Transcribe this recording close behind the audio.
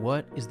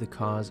What is the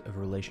cause of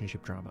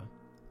relationship drama,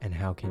 and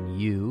how can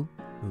you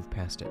move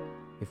past it?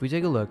 If we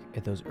take a look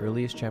at those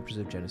earliest chapters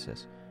of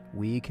Genesis,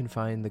 we can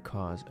find the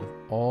cause of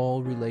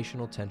all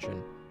relational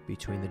tension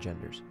between the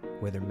genders,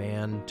 whether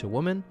man to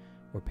woman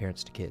or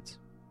parents to kids.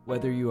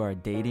 Whether you are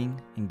dating,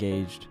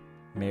 engaged,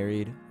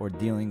 married, or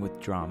dealing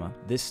with drama,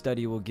 this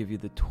study will give you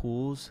the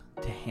tools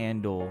to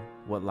handle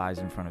what lies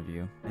in front of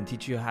you and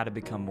teach you how to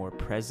become more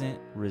present,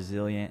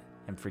 resilient,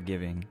 and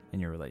forgiving in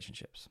your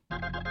relationships.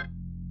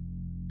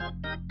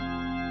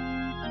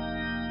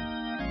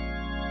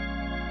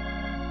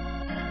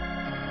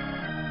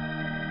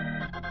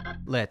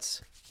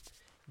 Let's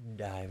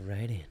dive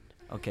right in.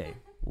 Okay,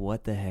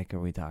 what the heck are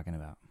we talking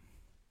about?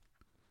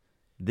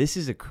 This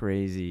is a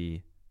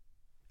crazy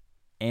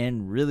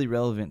and really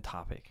relevant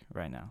topic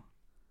right now,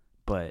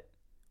 but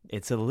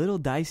it's a little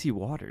dicey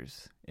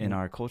waters in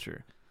our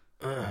culture.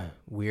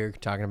 We're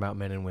talking about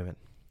men and women.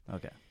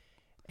 Okay.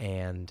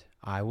 And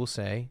I will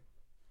say,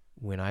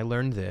 when I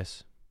learned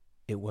this,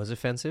 it was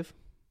offensive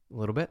a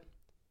little bit,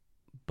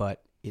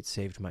 but it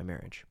saved my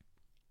marriage.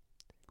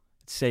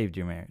 It saved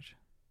your marriage.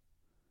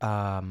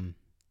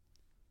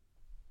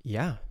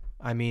 Yeah.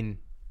 I mean,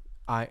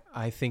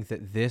 I think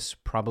that this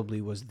probably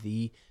was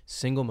the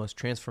single most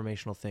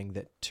transformational thing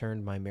that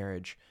turned my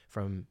marriage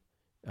from,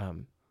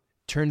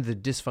 turned the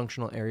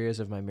dysfunctional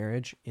areas of my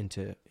marriage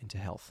into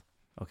health.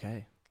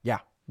 Okay. Yeah.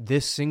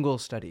 This single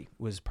study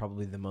was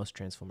probably the most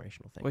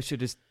transformational thing. Well, you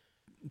just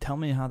tell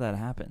me how that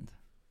happened.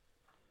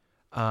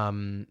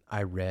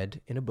 I read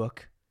in a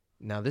book.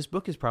 Now, this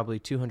book is probably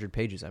 200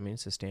 pages. I mean,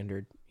 it's a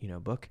standard,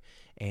 book.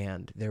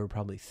 And there were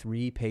probably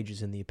 3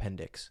 pages in the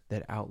appendix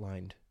that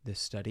outlined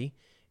this study.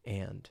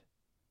 And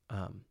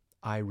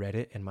I read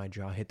it, and my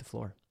jaw hit the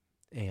floor.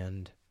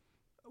 And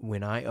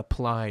when I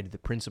applied the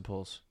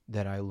principles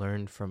that I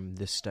learned from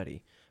this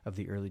study of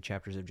the early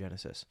chapters of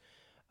Genesis,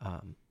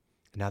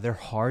 now they're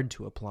hard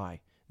to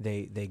apply.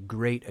 They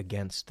grate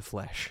against the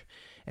flesh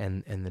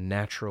and the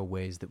natural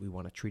ways that we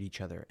want to treat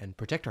each other and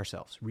protect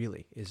ourselves,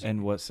 really.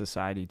 And what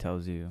society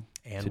tells you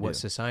and what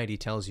society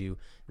tells you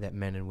that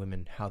men and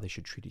women, how they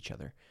should treat each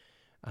other.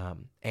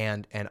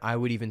 And I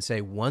would even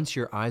say, once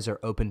your eyes are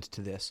opened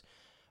to this,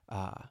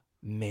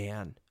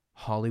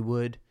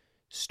 Hollywood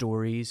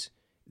stories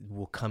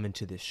will come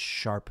into this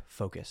sharp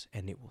focus,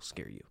 and it will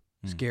scare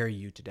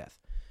you to death.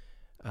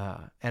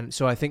 And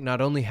so I think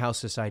not only how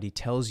society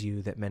tells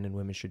you that men and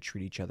women should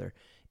treat each other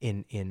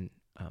in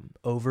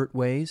overt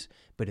ways,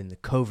 but in the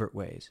covert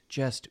ways,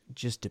 just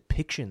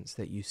depictions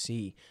that you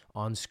see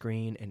on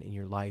screen and in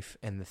your life,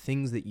 and the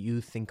things that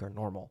you think are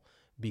normal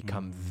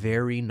become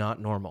very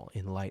not normal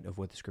in light of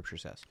what the scripture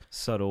says.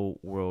 Subtle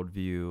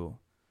worldview,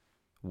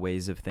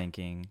 ways of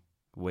thinking,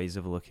 ways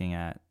of looking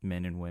at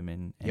men and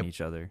women and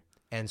each other.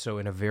 And so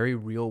in a very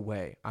real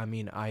way, I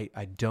mean,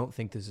 I don't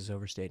think this is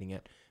overstating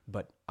it,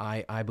 but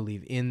I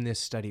believe in this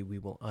study we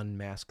will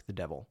unmask the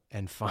devil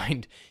and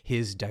find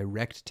his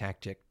direct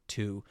tactic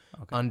to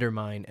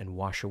undermine and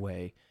wash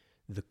away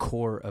the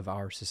core of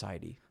our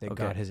society that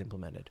God has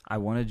implemented. I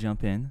want to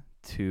jump in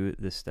to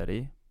this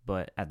study,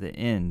 but at the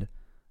end,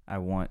 I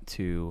want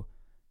to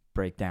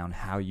break down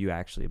how you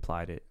actually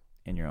applied it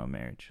in your own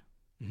marriage.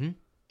 Mm-hmm.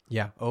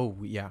 Yeah. Oh,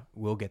 yeah.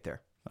 We'll get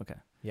there. Okay.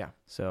 Yeah.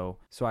 So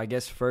I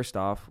guess first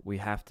off, we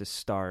have to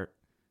start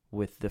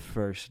with the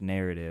first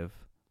narrative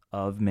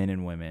of men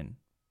and women,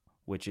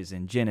 which is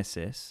in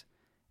Genesis,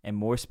 and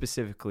more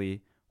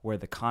specifically where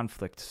the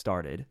conflict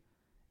started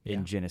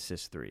in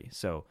Genesis 3.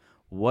 So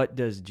what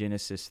does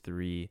Genesis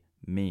 3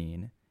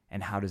 mean,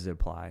 and how does it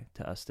apply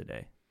to us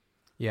today?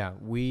 Yeah,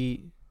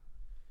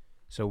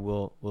 so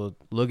we'll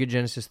look at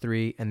Genesis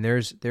 3, and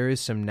there is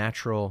some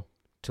natural,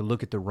 to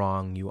look at the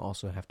wrong, you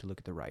also have to look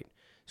at the right.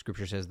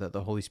 Scripture says that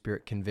the Holy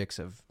Spirit convicts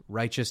of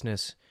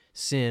righteousness,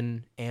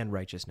 sin, and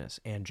righteousness,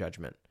 and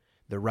judgment.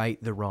 The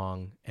right, the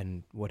wrong,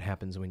 and what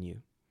happens when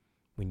you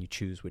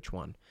choose which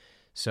one.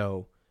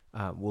 So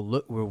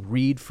we'll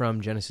read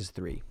from Genesis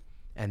 3,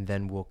 and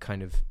then we'll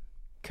kind of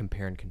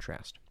compare and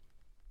contrast.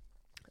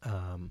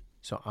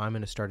 So I'm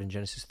going to start in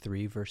Genesis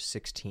 3, verse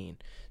 16.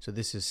 So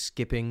this is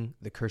skipping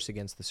the curse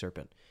against the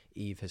serpent.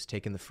 Eve has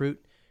taken the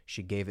fruit.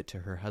 She gave it to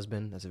her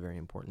husband. That's a very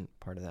important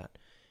part of that.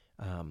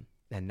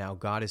 And now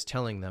God is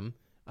telling them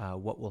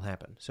what will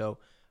happen. So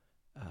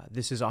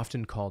this is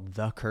often called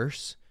the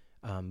curse.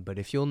 But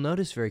if you'll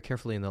notice very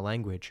carefully in the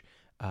language,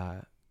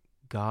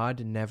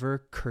 God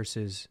never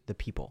curses the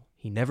people.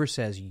 He never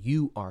says,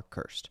 you are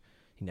cursed.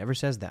 He never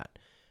says that.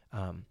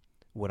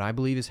 What I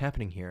believe is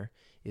happening here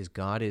is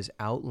God is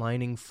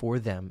outlining for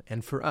them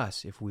and for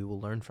us, if we will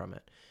learn from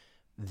it,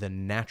 the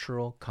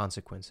natural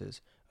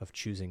consequences of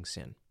choosing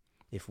sin.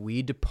 If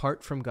we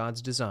depart from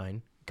God's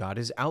design, God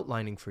is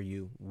outlining for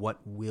you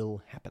what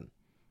will happen.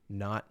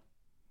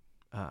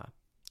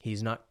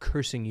 He's not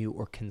cursing you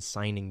or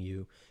consigning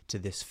you to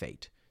this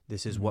fate.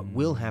 This is what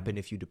will happen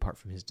if you depart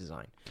from his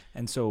design.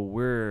 And so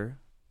we're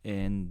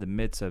in the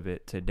midst of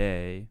it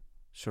today,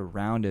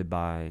 surrounded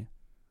by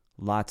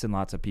lots and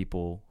lots of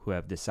people who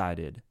have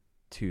decided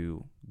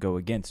to go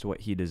against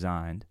what he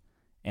designed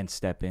and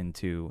step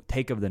into,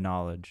 take of the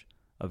knowledge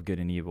of good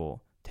and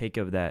evil, partake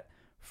of that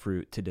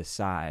fruit to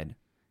decide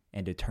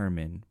and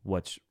determine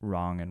what's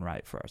wrong and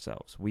right for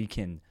ourselves. We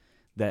can,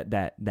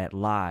 that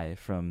lie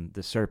from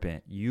the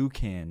serpent, you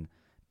can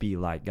be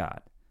like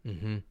God.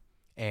 Mm-hmm.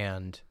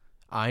 And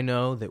I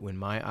know that when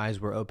my eyes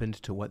were opened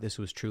to what this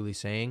was truly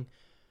saying,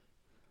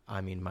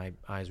 I mean, my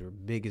eyes were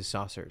big as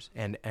saucers.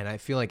 And I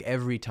feel like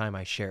every time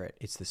I share it,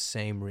 it's the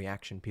same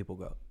reaction. People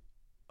go,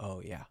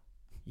 oh, yeah,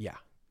 yeah,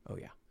 oh,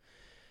 yeah.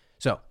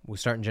 So we'll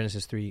start in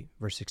Genesis 3,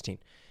 verse 16.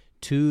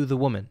 To the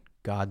woman,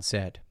 God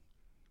said,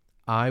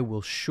 I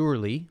will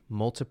surely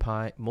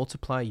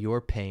multiply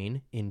your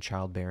pain in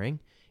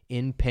childbearing.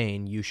 In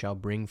pain you shall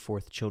bring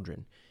forth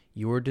children.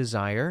 Your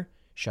desire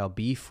shall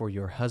be for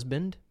your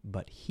husband,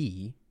 but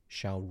he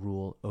shall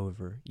rule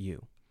over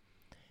you.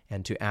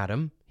 And to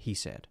Adam he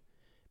said,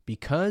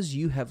 because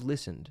you have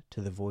listened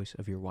to the voice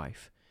of your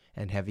wife,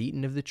 and have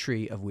eaten of the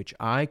tree of which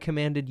I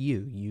commanded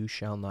you, you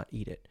shall not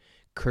eat it.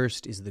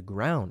 Cursed is the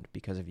ground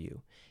because of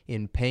you.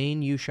 In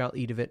pain you shall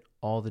eat of it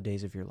all the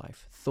days of your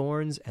life.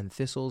 Thorns and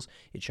thistles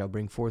it shall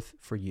bring forth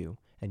for you,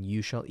 and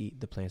you shall eat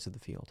the plants of the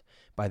field.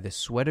 By the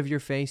sweat of your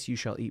face you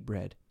shall eat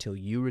bread, till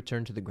you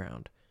return to the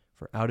ground.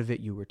 For out of it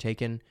you were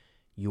taken,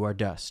 you are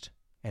dust,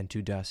 and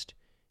to dust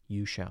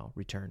you shall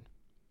return.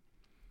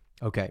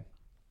 Okay,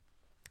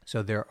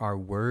 so there are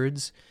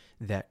words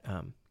that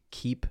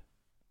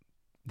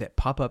that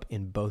pop up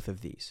in both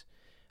of these.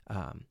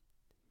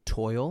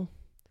 Toil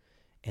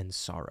and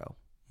sorrow.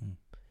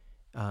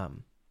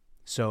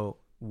 So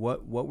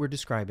what we're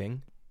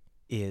describing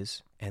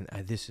is, and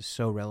this is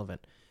so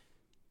relevant,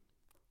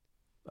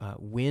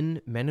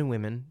 when men and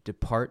women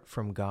depart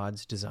from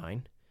God's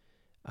design,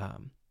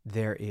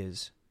 there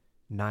is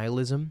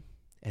nihilism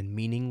and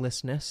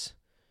meaninglessness.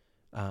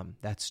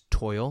 That's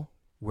toil,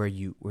 where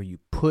you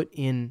put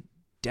in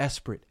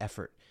desperate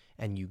effort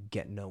and you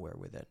get nowhere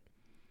with it.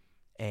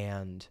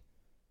 And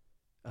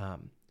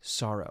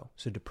sorrow,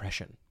 so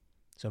depression.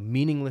 So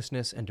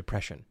meaninglessness and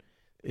depression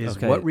is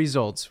what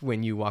results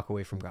when you walk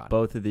away from God.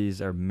 Both of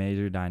these are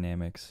major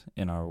dynamics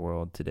in our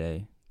world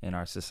today, in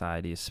our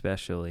society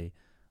especially,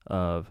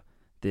 of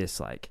this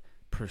like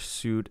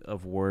pursuit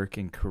of work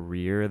and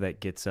career that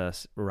gets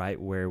us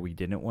right where we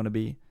didn't want to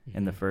be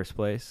in the first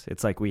place.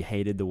 It's like we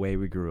hated the way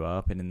we grew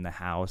up, and in the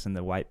house and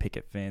the white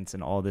picket fence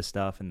and all this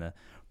stuff, and the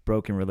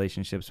broken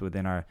relationships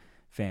within our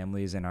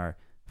families and our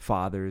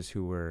fathers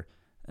who were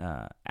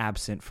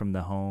absent from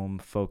the home,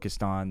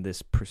 focused on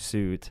this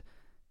pursuit,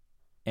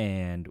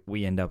 and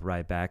we end up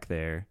right back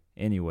there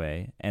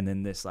anyway. And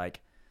then this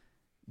like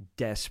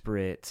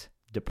desperate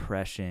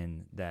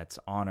depression that's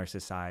on our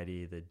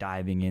society, the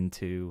diving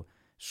into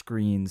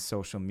screens,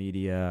 social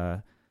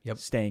media,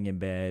 staying in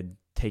bed,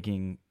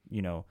 taking,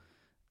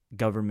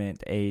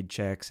 government aid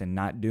checks and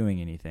not doing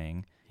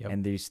anything.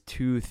 And these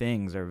two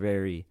things are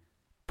very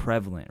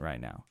prevalent right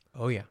now.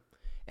 Oh, yeah.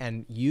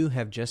 And you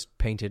have just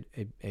painted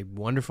a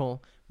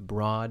wonderful,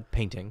 broad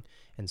painting.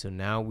 And so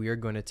now we are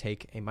going to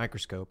take a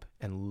microscope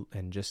and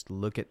just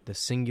look at the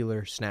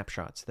singular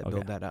snapshots that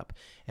build that up.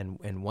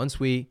 And once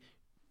we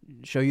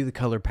show you the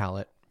color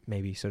palette,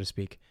 maybe, so to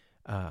speak,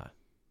 man,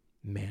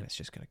 it's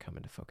just going to come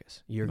into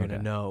focus. You're going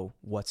to know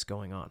what's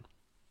going on.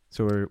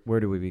 So where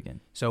do we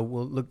begin? So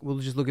we'll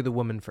just look at the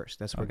woman first.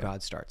 That's where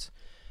God starts.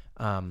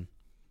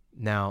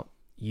 Now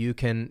you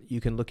can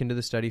look into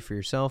the study for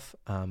yourself.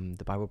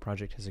 The Bible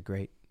Project has a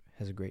great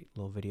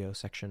little video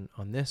section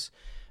on this.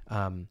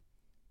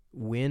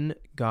 When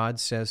God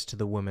says to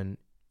the woman,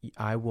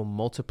 I will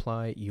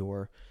multiply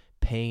your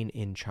pain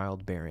in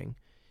childbearing.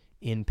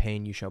 In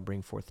pain you shall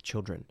bring forth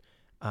children.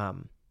 I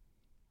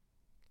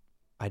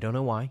don't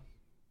know why.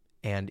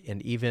 And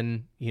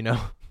even,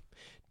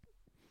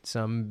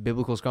 some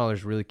biblical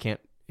scholars really can't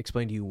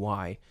explain to you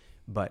why,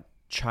 but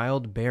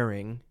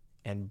childbearing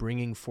and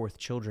bringing forth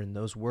children,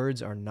 those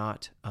words are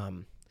not,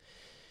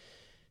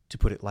 to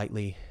put it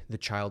lightly, the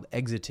child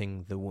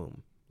exiting the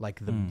womb,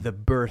 like the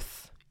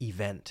birth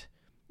event,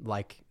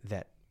 like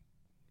that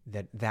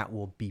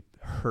will be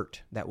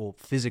hurt, that will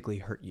physically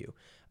hurt you.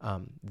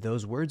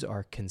 Those words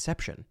are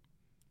conception,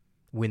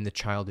 when the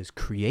child is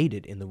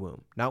created in the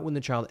womb, not when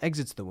the child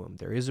exits the womb.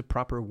 There is a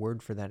proper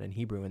word for that in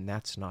Hebrew, and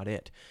that's not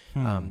it.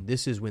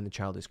 This is when the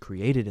child is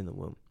created in the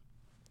womb.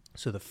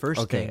 So the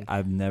first thing...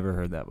 I've never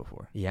heard that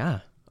before. Yeah.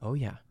 Oh,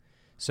 yeah.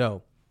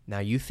 So now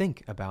you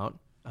think about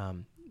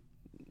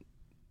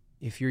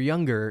if you're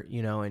younger,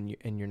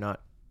 and you're not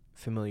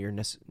familiar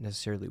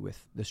necessarily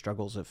with the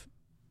struggles of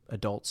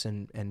adults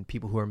and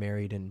people who are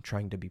married and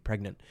trying to be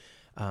pregnant.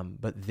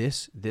 But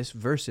this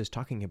verse is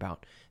talking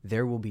about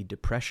there will be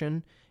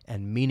depression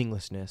and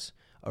meaninglessness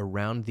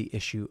around the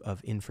issue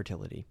of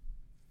infertility,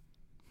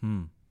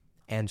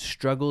 and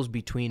struggles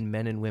between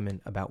men and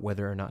women about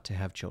whether or not to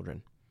have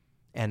children,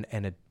 and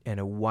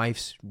a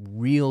wife's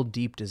real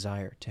deep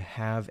desire to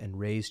have and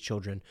raise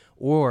children,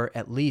 or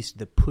at least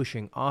the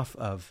pushing off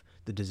of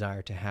the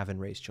desire to have and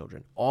raise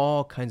children.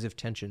 All kinds of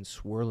tensions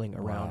swirling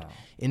around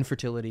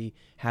infertility,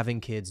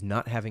 having kids,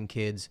 not having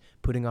kids,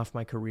 putting off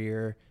my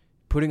career,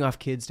 putting off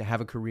kids to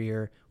have a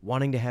career,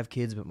 wanting to have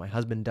kids, but my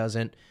husband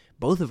doesn't.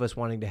 Both of us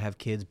wanting to have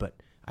kids, but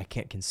I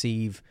can't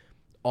conceive.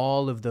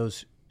 all of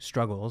those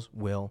struggles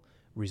will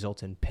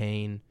result in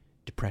pain,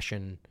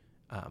 depression,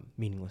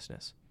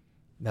 meaninglessness.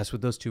 That's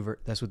what those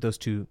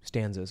two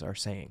stanzas are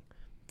saying.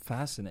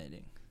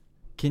 Fascinating.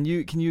 Can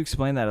you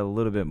explain that a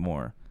little bit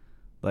more,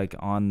 like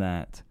on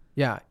that?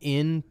 Yeah,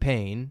 in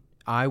pain,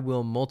 I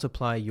will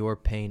multiply your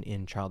pain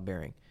in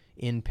childbearing.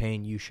 In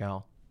pain, you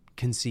shall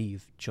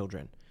conceive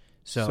children.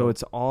 So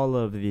it's all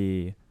of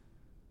the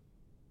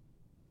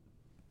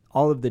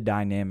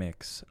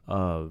dynamics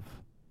of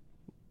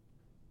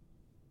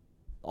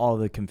all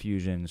the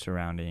confusion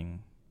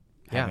surrounding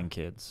having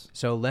kids.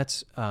 So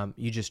let's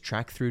you just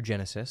track through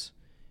Genesis,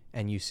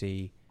 and you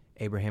see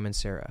Abraham and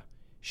Sarah.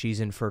 She's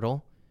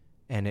infertile,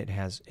 and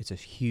it's a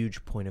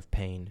huge point of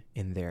pain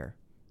in their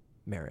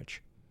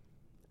marriage.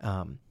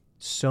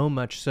 So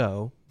much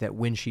so that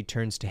when she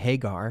turns to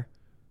Hagar,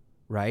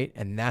 right,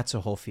 and that's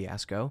a whole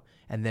fiasco,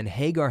 and then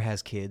Hagar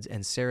has kids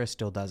and Sarah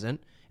still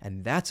doesn't,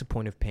 and that's a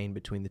point of pain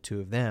between the two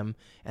of them,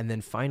 and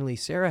then finally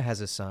Sarah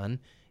has a son,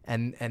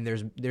 and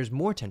there's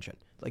more tension.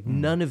 Like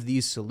none of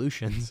these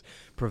solutions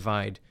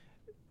provide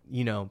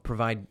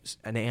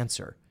an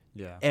answer.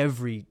 Yeah.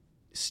 Every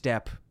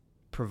step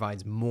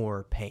provides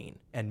more pain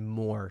and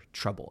more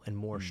trouble and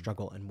more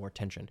struggle and more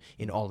tension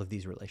in all of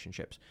these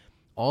relationships,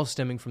 all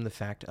stemming from the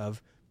fact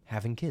of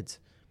having kids.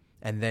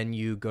 And then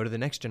you go to the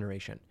next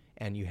generation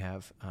and you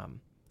have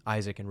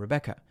Isaac and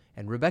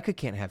Rebecca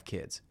can't have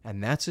kids,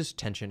 and that's just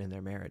tension in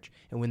their marriage.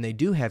 And when they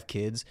do have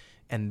kids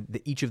and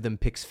each of them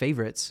picks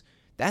favorites,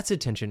 that's a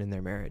tension in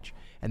their marriage.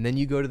 And then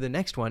you go to the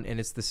next one, and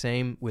it's the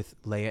same with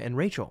Leah and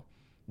Rachel.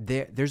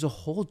 There's a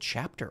whole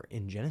chapter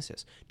in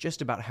Genesis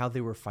just about how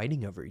they were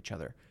fighting over each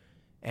other.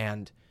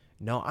 And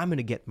no, I'm going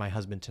to get my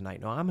husband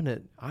tonight. No,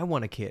 I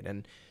want a kid,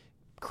 and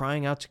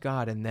crying out to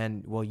God. And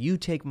then, well, you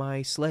take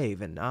my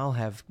slave and I'll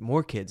have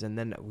more kids. And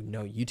then,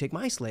 no, you take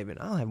my slave and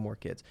I'll have more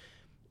kids.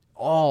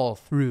 All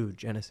through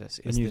Genesis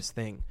is this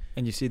thing.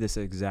 And you see this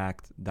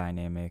exact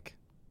dynamic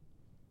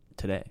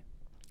today.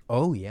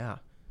 Oh, yeah.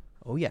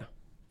 Oh, yeah.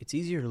 It's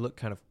easier to look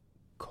kind of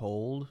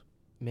cold,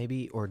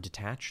 maybe, or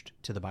detached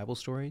to the Bible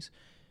stories.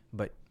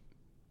 But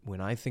when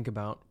I think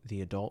about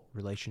the adult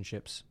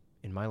relationships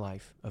in my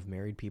life of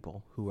married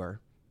people who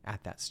are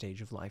at that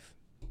stage of life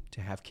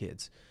to have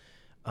kids,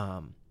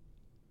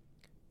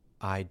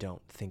 I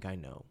don't think I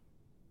know.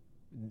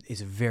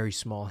 It's a very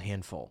small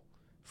handful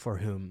for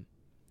whom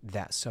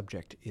that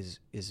subject is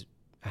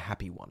a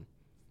happy one.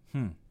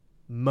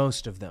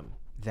 Most of them,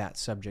 that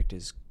subject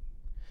is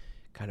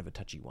kind of a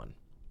touchy one.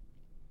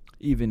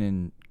 Even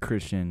in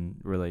Christian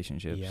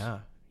relationships. Yeah.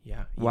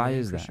 Why Even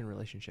is in Christian that?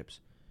 relationships.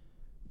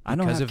 I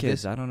don't have of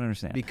kids. This, I don't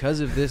understand. Because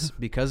of this,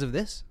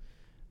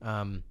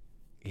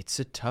 it's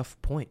a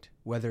tough point,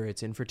 whether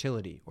it's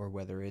infertility or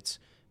whether it's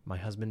my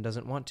husband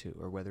doesn't want to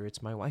or whether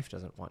it's my wife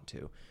doesn't want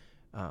to.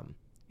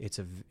 It's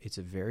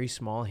a very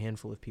small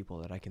handful of people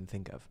that I can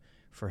think of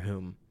for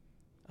whom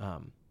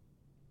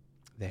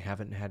they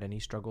haven't had any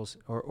struggles,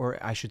 or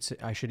I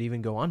should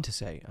even go on to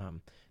say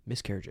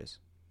miscarriages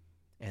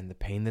and the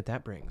pain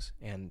that brings,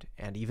 and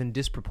even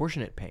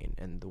disproportionate pain,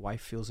 and the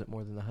wife feels it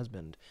more than the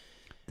husband.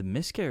 The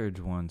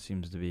miscarriage one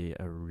seems to be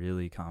a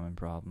really common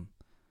problem,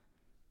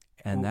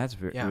 and that's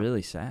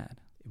really sad.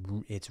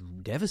 It's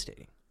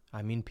devastating.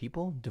 I mean,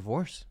 people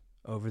divorce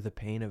over the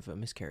pain of a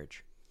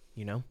miscarriage,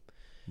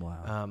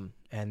 Wow.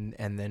 And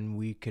then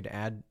we could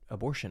add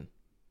abortion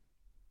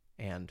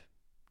and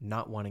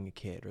not wanting a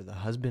kid, or the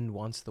husband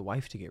wants the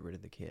wife to get rid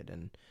of the kid,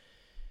 and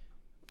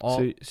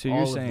so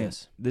you're saying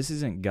this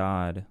isn't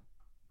God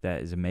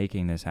that is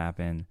making this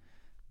happen.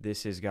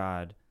 This is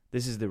God.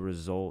 This is the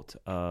result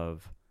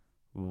of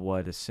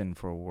what a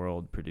sinful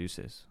world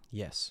produces.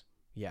 Yes.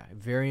 Yeah.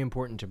 Very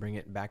important to bring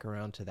it back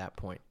around to that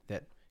point,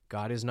 that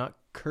God is not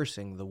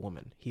cursing the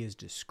woman. He is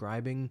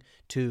describing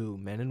to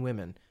men and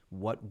women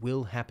what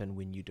will happen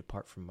when you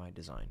depart from my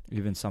design.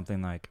 Even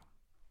something like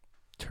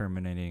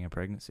terminating a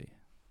pregnancy.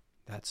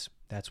 That's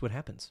what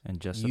happens. And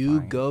justifying you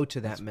go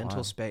to that That's mental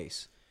wild.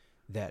 space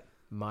that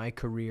my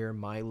career,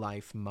 my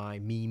life, my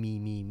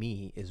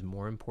me is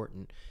more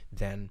important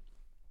than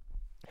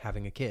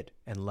having a kid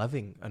and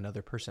loving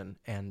another person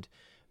and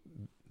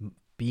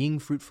being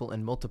fruitful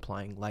and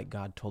multiplying like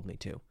God told me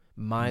to.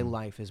 My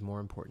life is more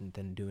important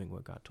than doing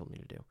what God told me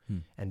to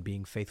do and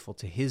being faithful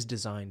to his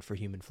design for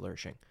human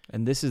flourishing.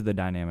 And this is the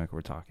dynamic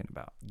we're talking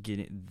about.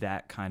 Getting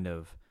that kind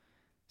of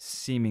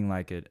seeming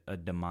like a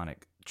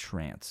demonic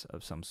trance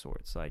of some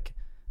sorts. Like,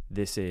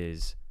 this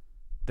is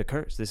the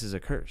curse. This is a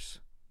curse.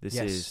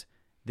 It's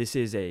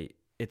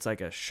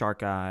like a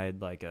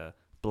shark-eyed, like a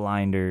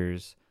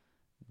blinders,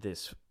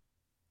 this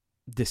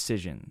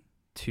decision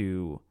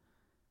to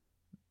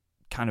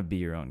kind of be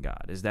your own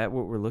God. Is that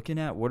what we're looking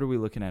at? What are we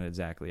looking at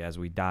exactly as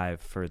we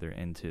dive further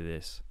into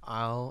this?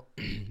 I'll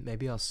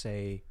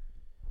say,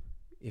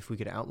 if we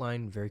could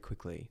outline very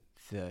quickly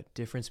the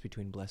difference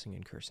between blessing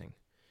and cursing.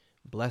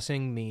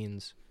 Blessing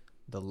means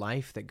the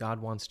life that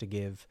God wants to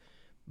give,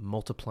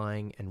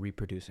 multiplying and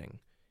reproducing.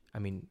 I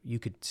mean, you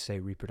could say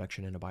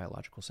reproduction in a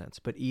biological sense,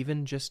 but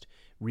even just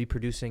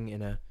reproducing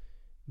in a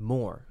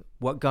more,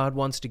 what God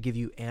wants to give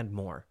you and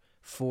more.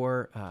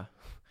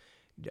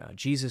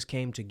 Jesus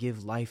came to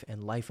give life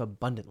and life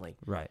abundantly.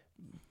 Right.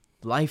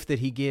 Life that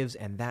he gives,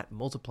 and that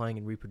multiplying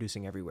and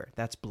reproducing everywhere.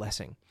 That's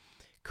blessing.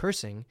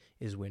 Cursing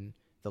is when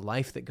the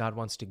life that God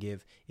wants to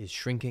give is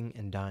shrinking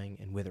and dying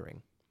and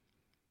withering.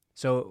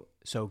 So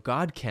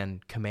God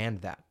can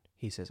command that.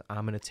 He says,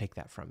 I'm going to take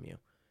that from you.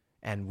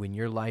 And when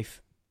your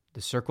life,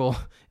 the circle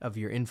of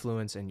your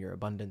influence and your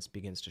abundance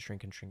begins to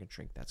shrink and shrink and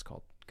shrink, that's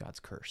called God's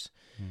curse.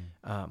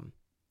 And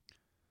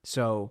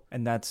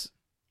that's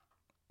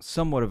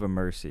somewhat of a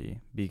mercy,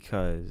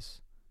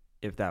 because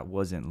if that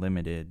wasn't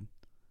limited,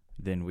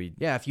 then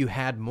if you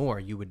had more,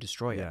 you would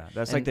destroy it. Yeah,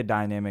 that's like the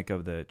dynamic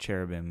of the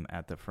cherubim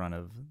at the front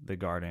of the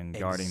garden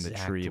guarding the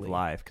tree of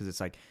life. Because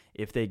it's like,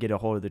 if they get a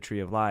hold of the tree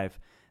of life,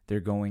 they're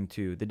going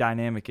to, the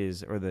dynamic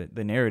is, or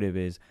the narrative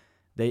is,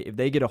 if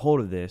they get a hold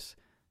of this,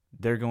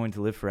 they're going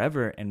to live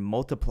forever and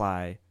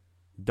multiply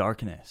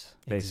darkness,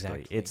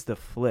 basically. Exactly. It's the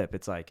flip.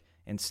 It's like,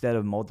 instead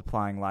of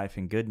multiplying life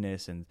and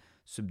goodness and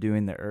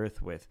subduing the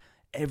earth with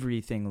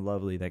everything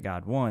lovely that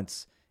God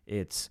wants,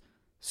 it's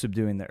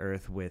subduing the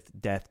earth with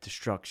death,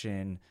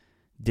 destruction,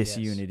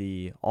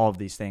 disunity, all of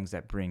these things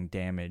that bring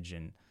damage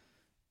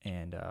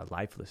and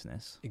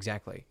lifelessness.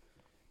 Exactly.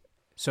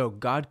 So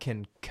God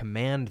can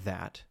command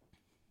that.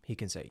 He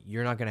can say,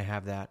 you're not going to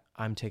have that.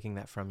 I'm taking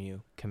that from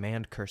you.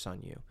 Command curse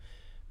on you.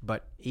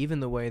 But even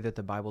the way that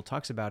the Bible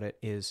talks about it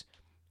is,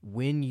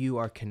 when you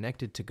are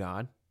connected to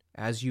God,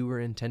 as you were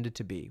intended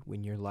to be,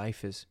 when your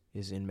life is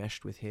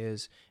enmeshed with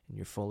his and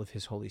you're full of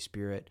his Holy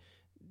Spirit,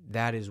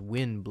 that is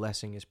when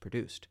blessing is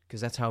produced,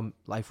 because that's how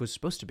life was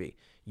supposed to be.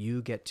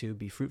 You get to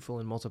be fruitful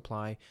and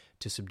multiply,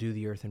 to subdue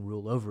the earth and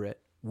rule over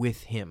it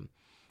with him.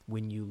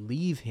 When you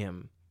leave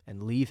him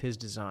and leave his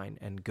design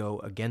and go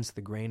against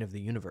the grain of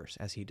the universe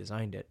as he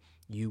designed it,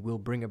 you will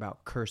bring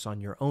about curse on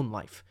your own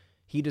life.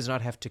 He does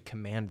not have to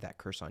command that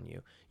curse on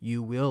you.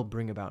 You will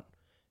bring about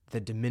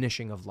the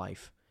diminishing of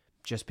life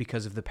just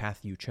because of the path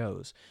you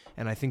chose.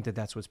 And I think that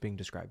that's what's being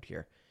described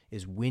here,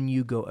 is when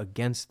you go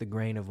against the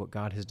grain of what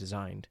God has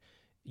designed,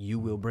 you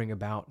will bring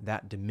about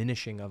that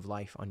diminishing of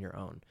life on your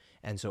own.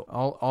 And so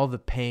all the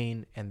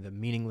pain and the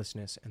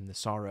meaninglessness and the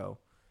sorrow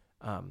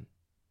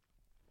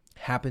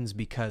happens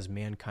because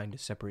mankind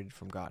is separated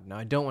from God. Now,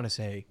 I don't want to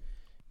say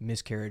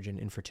miscarriage and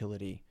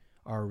infertility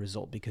are a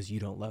result because you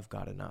don't love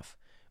God enough.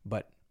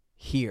 But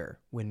here,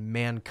 when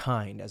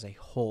mankind as a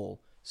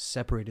whole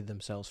separated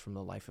themselves from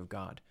the life of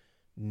God,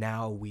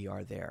 now we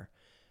are there.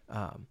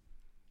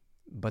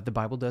 But the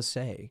Bible does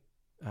say,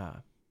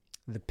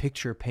 the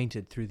picture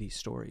painted through these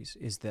stories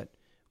is that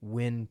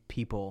when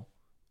people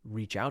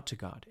reach out to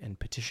God and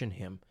petition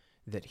him,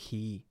 that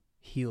he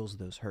heals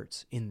those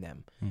hurts in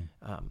them.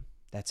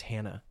 That's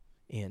Hannah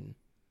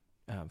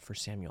for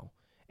Samuel,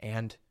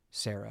 and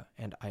Sarah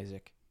and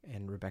Isaac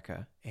and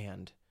Rebecca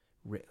and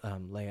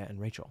Leah and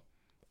Rachel.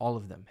 All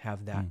of them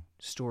have that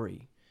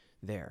story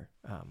there.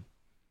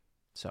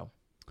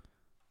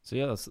 So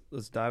yeah,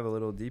 let's dive a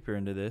little deeper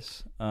into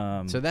this.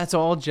 So that's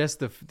all just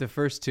the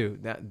first two.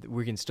 That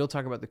we can still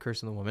talk about the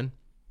curse on the woman.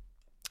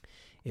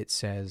 It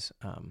says,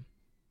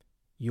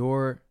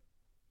 your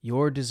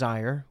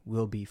desire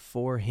will be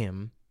for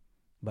him,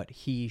 but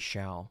he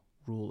shall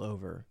rule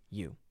over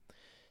you.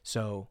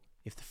 So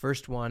if the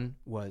first one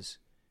was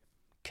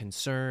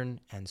concern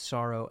and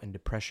sorrow and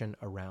depression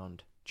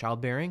around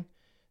childbearing,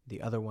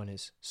 the other one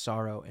is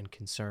sorrow and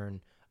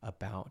concern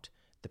about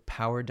the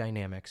power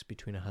dynamics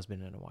between a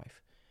husband and a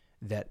wife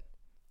that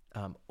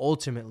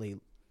ultimately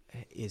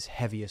is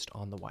heaviest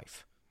on the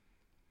wife.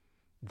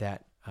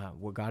 That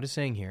what God is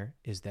saying here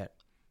is that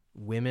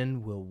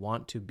women will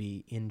want to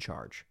be in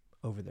charge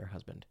over their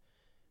husband,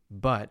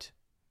 but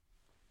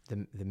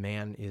the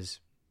man is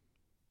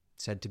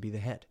said to be the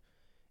head,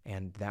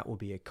 and that will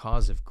be a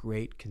cause of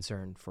great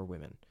concern for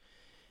women.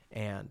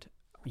 And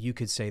you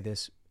could say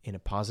this in a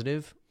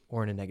positive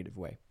or in a negative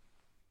way.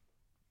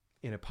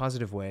 In a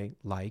positive way,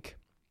 like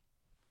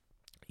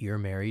you're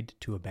married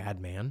to a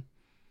bad man,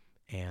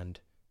 and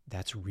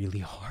that's really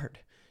hard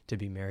to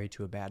be married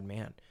to a bad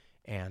man.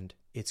 And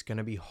it's going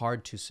to be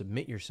hard to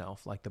submit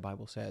yourself, like the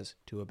Bible says,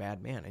 to a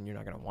bad man, and you're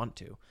not going to want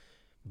to.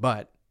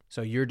 But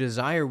so your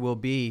desire will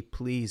be,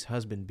 please,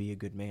 husband, be a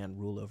good man,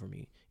 rule over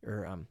me,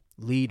 or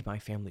lead my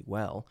family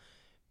well.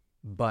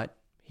 But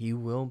he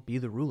will be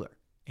the ruler.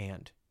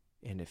 And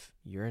if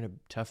you're in a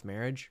tough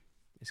marriage,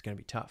 it's going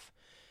to be tough.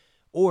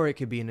 Or it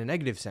could be in a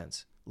negative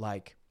sense,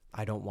 like,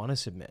 I don't want to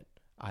submit.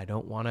 I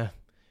don't want to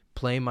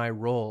play my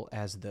role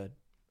as the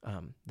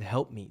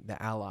helpmeet,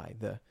 the ally,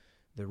 the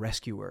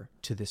rescuer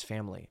to this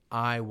family.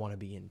 I want to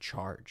be in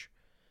charge.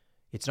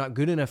 It's not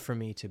good enough for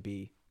me to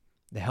be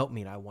the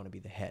helpmeet. I want to be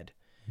the head.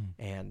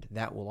 And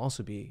that will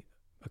also be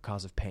a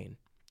cause of pain,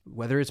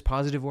 whether it's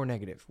positive or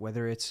negative,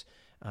 whether it's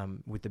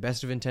with the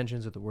best of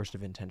intentions or the worst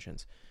of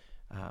intentions.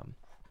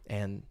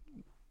 And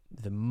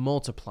the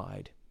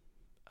multiplied,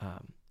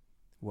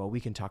 we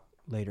can talk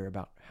later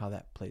about how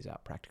that plays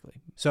out practically.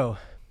 So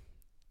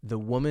the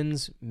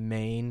woman's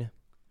main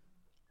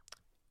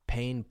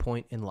pain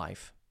point in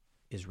life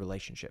is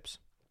relationships.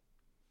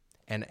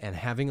 And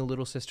having a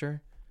little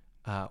sister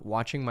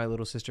watching my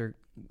little sister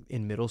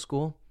in middle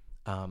school,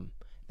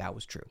 that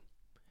was true.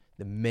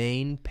 The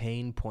main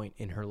pain point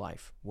in her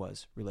life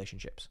was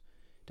relationships.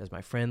 Does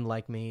my friend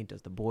like me?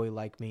 Does the boy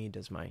like me?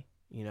 Does my,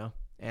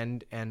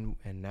 and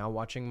now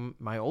watching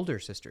my older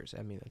sisters,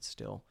 I mean, that's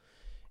still,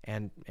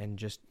 and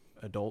just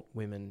adult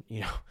women,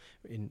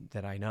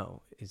 that I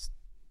know,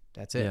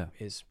 that's it. Yeah.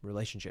 Is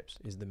relationships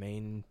is the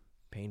main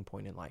pain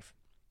point in life.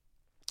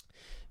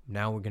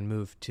 Now we're going to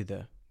move to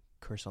the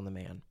curse on the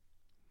man.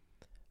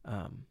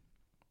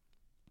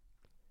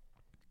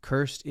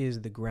 Cursed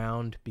is the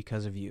ground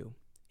because of you.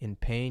 In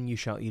pain you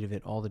shall eat of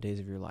it all the days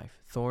of your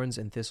life. Thorns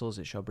and thistles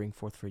it shall bring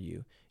forth for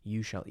you.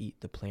 You shall eat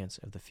the plants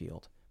of the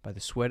field. By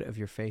the sweat of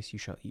your face you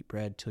shall eat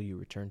bread till you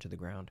return to the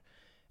ground.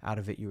 Out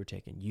of it you were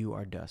taken. You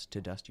are dust.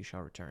 To dust you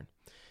shall return.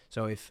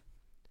 So if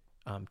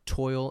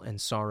toil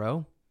and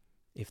sorrow,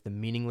 if the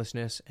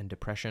meaninglessness and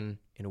depression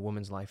in a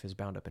woman's life is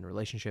bound up in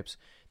relationships,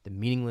 the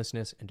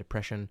meaninglessness and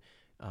depression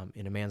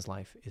in a man's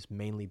life is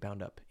mainly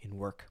bound up in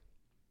work.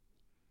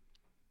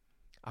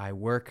 I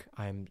work,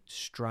 I'm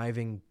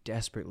striving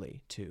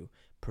desperately to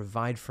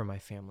provide for my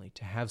family,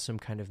 to have some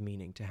kind of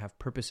meaning, to have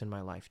purpose in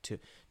my life,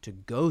 to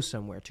go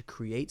somewhere, to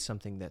create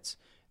something that's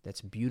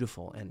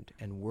beautiful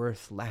and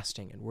worth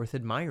lasting and worth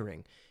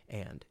admiring,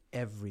 and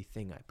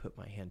everything I put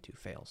my hand to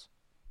fails.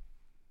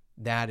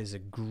 That is a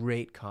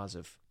great cause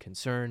of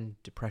concern,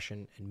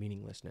 depression, and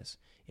meaninglessness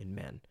in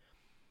men.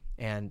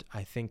 And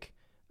I think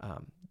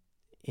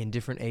in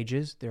different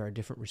ages, there are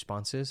different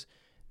responses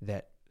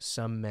that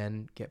some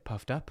men get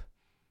puffed up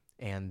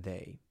and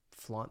they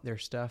flaunt their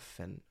stuff.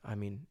 And I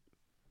mean,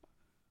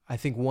 I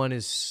think one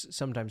is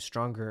sometimes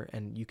stronger,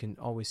 and you can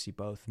always see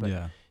both,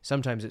 but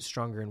sometimes it's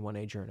stronger in one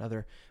age or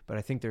another. But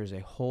I think there's a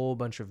whole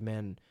bunch of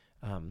men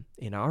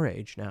in our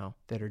age now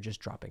that are just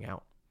dropping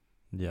out.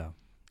 Yeah.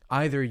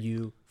 Either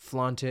you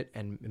flaunt it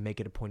and make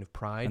it a point of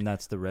pride. And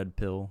that's the red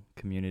pill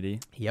community.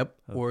 Yep.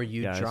 Or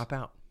you guys. Drop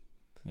out.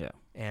 Yeah.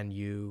 And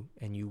you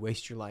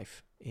waste your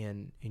life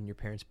in your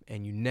parents',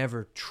 and you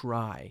never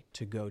try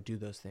to go do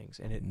those things.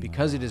 And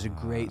because it is a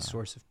great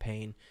source of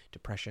pain,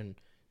 depression,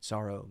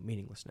 sorrow,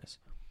 meaninglessness.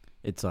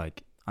 It's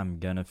like, I'm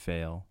going to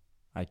fail.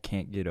 I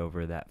can't get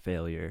over that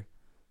failure.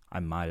 I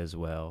might as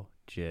well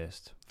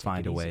just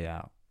find a way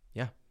out.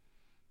 Yeah.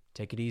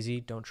 Take it easy.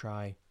 Don't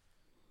try.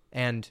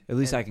 And at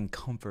least I can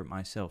comfort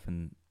myself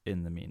in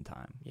the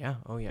meantime. Yeah.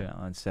 Oh, yeah.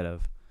 Instead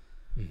of.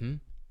 Mm-hmm.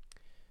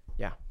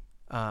 Yeah.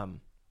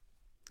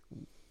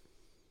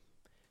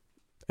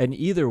 And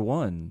either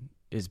one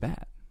is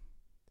bad.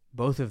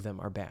 Both of them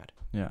are bad.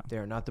 Yeah. They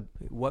are not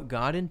what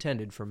God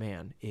intended for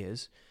man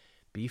is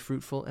be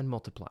fruitful and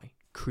multiply.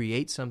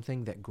 Create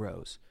something that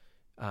grows,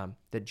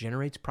 that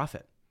generates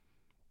profit.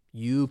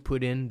 You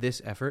put in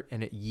this effort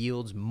and it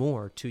yields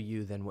more to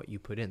you than what you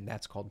put in.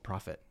 That's called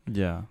profit.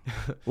 Yeah.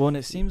 Well, and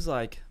it seems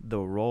like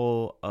the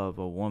role of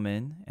a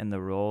woman and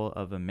the role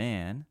of a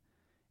man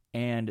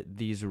and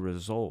these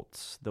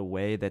results, the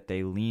way that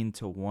they lean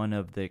to one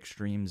of the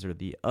extremes or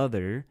the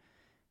other,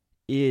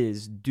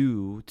 is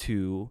due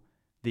to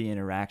the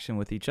interaction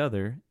with each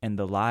other and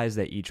the lies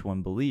that each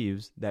one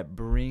believes that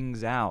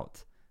brings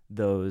out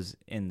those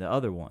in the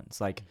other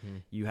ones. Like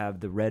you have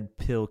the red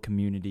pill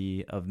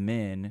community of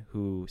men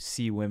who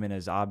see women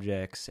as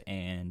objects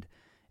and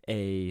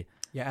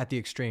at the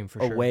extreme for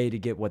a sure. way to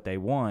get what they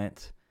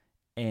want,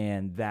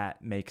 and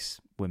that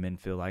makes women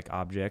feel like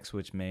objects,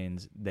 which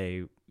means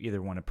they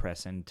either want to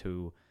press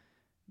into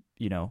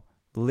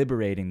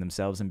liberating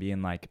themselves and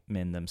being like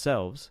men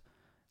themselves.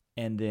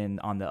 And then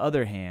on the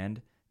other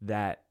hand,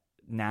 that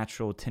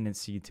natural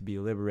tendency to be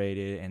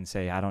liberated and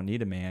say, I don't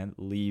need a man,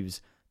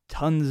 leaves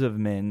tons of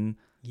men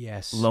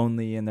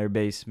lonely in their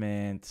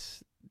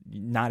basement,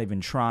 not even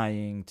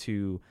trying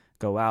to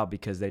go out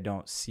because they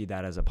don't see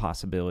that as a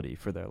possibility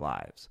for their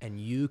lives.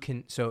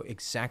 And so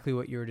exactly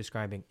what you're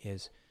describing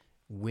is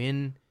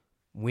when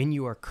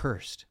you are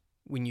cursed,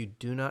 when you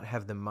do not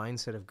have the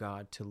mindset of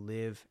God to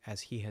live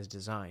as he has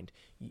designed,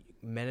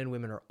 men and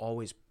women are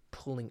always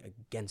pulling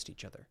against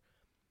each other.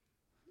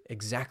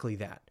 Exactly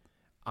that.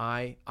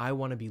 I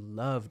want to be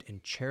loved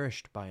and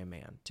cherished by a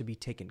man, to be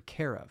taken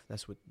care of.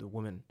 That's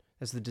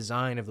the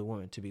design of the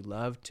woman, to be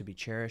loved, to be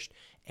cherished,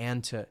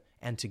 and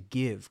to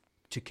give,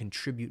 to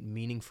contribute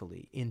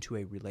meaningfully into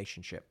a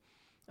relationship,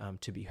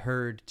 to be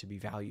heard, to be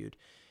valued.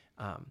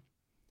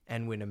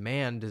 And when a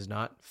man does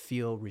not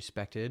feel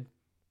respected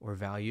or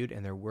valued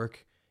in their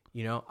work,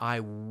 I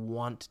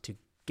want to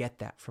get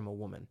that from a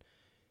woman.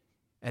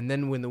 And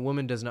then when the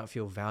woman does not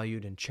feel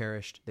valued and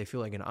cherished, they feel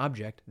like an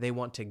object, they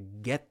want to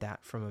get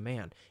that from a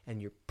man. And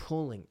you're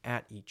pulling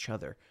at each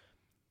other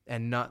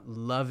and not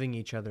loving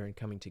each other and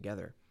coming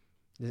together.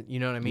 You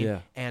know what I mean?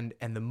 Yeah. And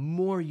the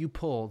more you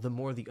pull, the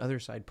more the other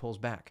side pulls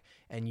back.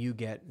 And you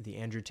get the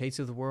Andrew Tates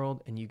of the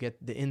world, and you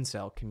get the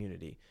incel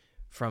community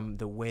from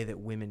the way that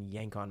women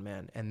yank on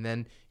men. And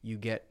then you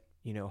get,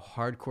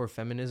 hardcore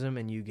feminism,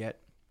 and you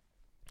get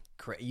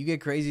you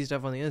get crazy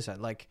stuff on the other side,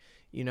 like,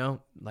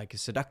 like a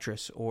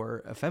seductress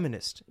or a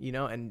feminist,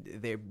 and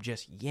they're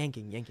just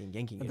yanking at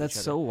each other. That's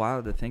so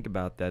wild to think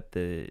about, that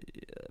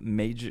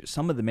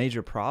some of the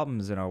major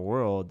problems in our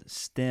world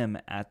stem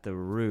at the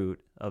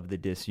root of the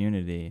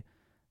disunity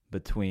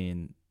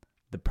between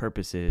the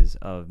purposes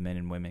of men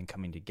and women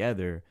coming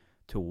together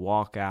to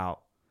walk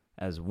out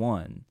as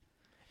one.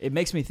 It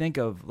makes me think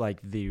of like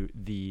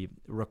the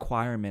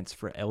requirements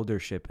for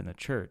eldership in the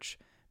church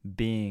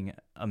being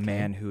a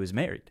man who is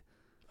married.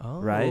 Oh,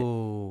 right?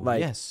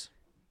 Like, yes.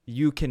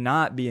 You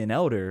cannot be an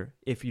elder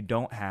if you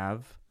don't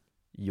have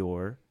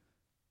your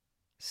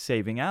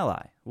saving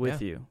ally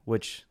with you,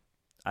 which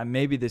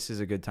maybe this is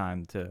a good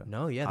time to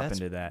hop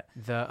into that.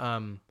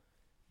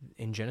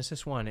 In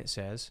Genesis 1, it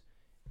says,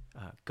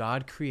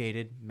 God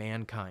created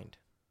mankind.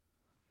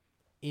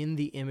 In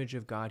the image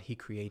of God, he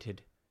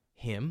created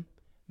him.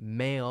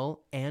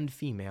 Male and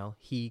female,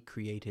 he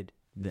created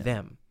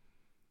them.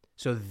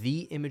 So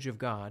the image of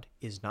God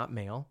is not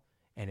male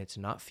and it's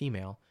not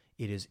female.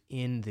 It is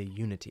in the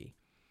unity.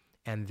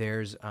 And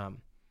there's,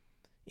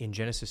 in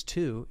Genesis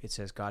 2, it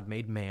says God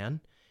made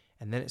man.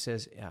 And then it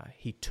says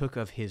he took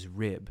of his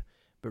rib.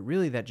 But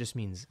really that just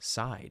means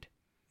side.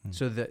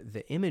 So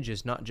the image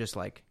is not just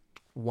like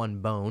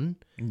one bone.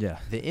 Yeah.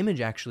 The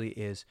image actually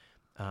is,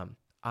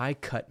 I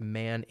cut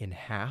man in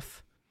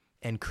half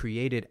and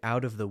created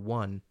out of the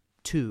one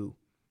two.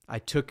 I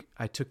took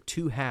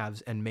two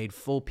halves and made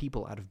full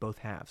people out of both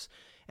halves.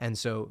 And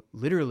so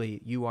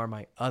literally you are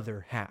my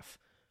other half.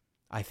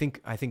 I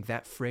think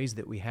that phrase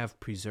that we have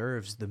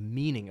preserves the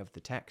meaning of the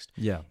text.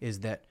 Yeah. Is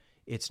that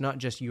it's not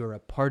just you are a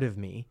part of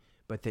me,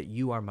 but that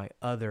you are my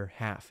other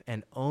half.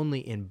 And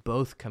only in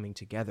both coming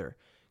together,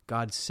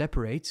 God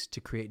separates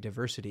to create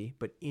diversity,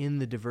 but in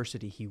the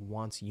diversity he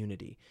wants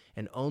unity.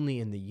 And only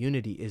in the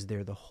unity is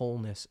there the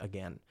wholeness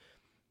again.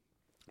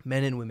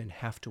 Men and women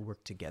have to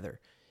work together.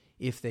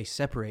 If they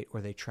separate or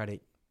they try to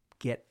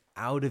get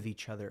out of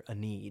each other a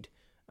need,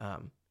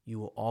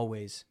 you'll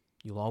always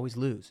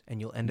lose, and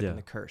you'll end up in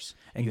the curse.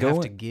 And you have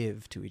to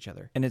give to each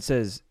other. And it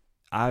says,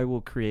 I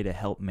will create a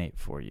helpmate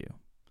for you.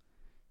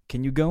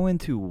 Can you go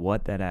into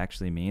what that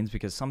actually means?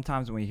 Because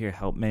sometimes when we hear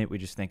helpmate, we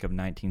just think of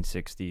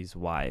 1960s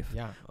wife,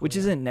 which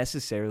isn't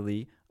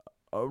necessarily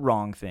a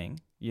wrong thing,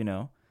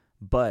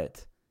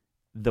 but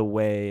the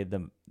way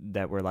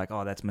that we're like,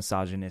 oh, that's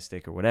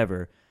misogynistic or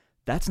whatever,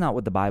 that's not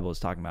what the Bible is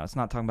talking about. It's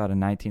not talking about a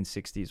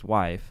 1960s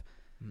wife.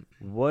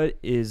 What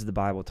is the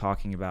Bible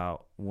talking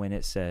about when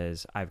it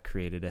says, I've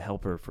created a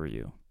helper for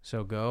you?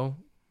 So go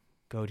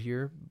to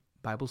your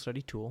Bible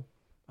study tool.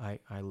 I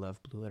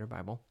love Blue Letter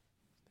Bible.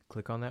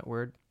 Click on that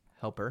word,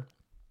 helper,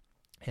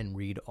 and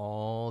read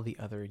all the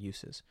other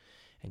uses.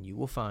 And you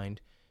will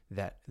find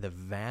that the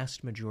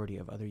vast majority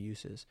of other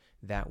uses,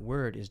 that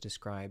word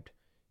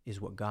is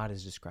what God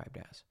is described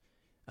as.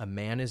 A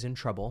man is in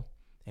trouble,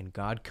 and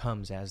God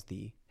comes as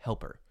the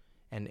helper.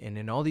 And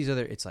in all these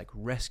other, it's like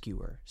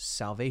rescuer,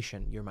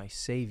 salvation, you're my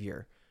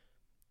savior.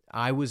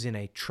 I was in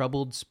a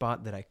troubled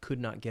spot that I could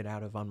not get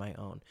out of on my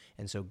own.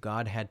 And so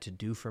God had to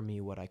do for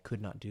me what I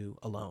could not do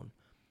alone.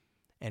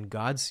 And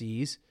God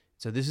sees,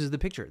 so this is the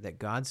picture, that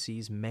God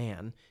sees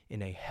man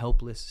in a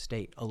helpless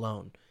state,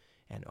 alone.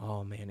 And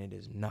oh man, it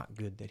is not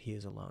good that he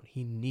is alone.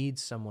 He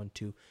needs someone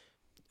to,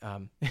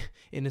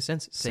 in a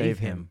sense, save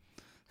him.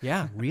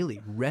 Yeah,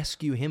 really,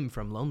 rescue him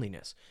from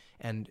loneliness.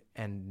 And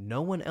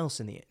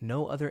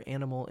no other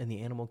animal in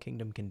the animal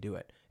kingdom can do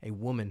it. A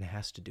woman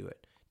has to do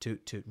it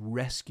to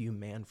rescue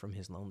man from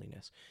his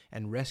loneliness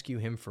and rescue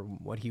him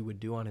from what he would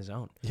do on his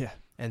own. Yeah.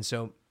 And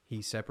so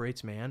he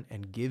separates man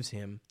and gives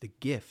him the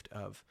gift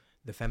of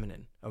the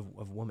feminine,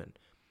 of woman.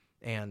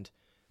 And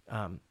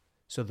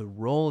so the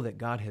role that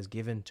God has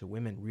given to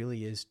women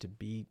really is to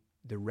be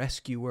the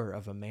rescuer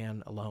of a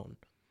man alone.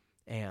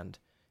 And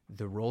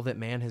the role that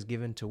man has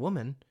given to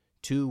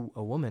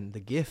a woman,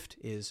 the gift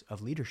is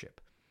of leadership.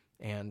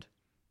 And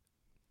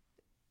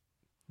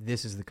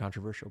this is the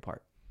controversial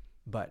part.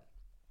 But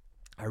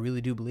I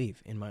really do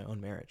believe in my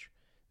own marriage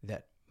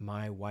that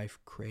my wife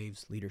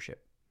craves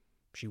leadership.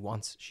 She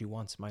wants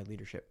my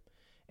leadership.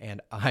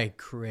 And I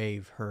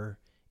crave her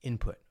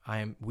input.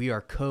 We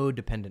are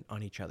codependent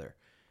on each other.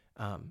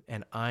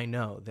 And I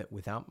know that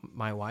without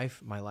my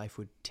wife, my life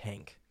would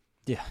tank.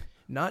 Yeah.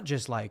 Not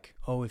just like,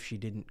 oh, if she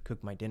didn't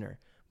cook my dinner,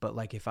 but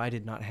like if I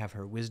did not have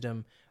her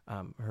wisdom,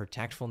 her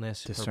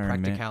tactfulness, her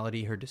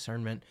practicality, her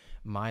discernment,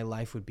 my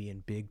life would be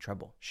in big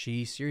trouble.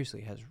 She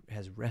seriously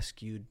has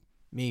rescued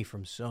me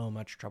from so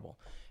much trouble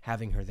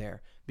having her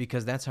there,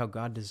 because that's how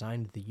God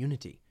designed the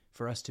unity,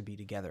 for us to be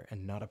together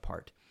and not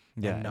apart,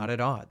 and not at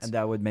odds. And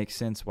that would make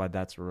sense why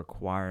that's a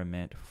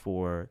requirement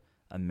for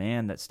a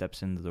man that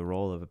steps into the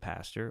role of a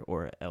pastor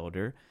or an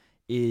elder,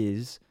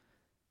 is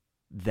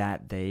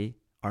that they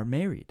are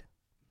married,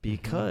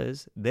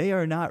 because they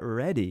are not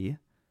ready.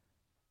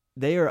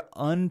 They are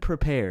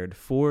unprepared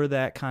for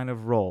that kind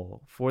of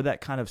role, for that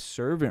kind of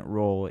servant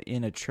role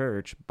in a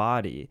church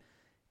body,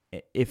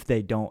 if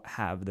they don't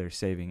have their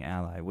saving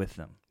ally with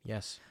them.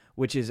 Yes.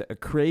 Which is a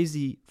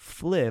crazy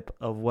flip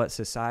of what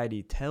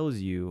society tells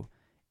you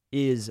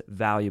is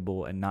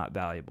valuable and not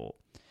valuable.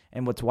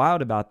 And what's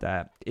wild about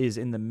that is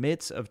in the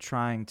midst of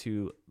trying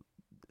to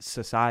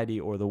society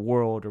or the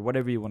world or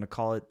whatever you want to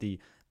call it, the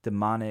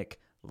demonic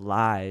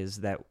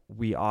lies that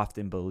we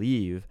often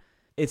believe,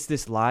 it's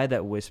this lie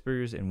that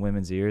whispers in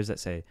women's ears that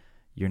say,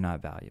 you're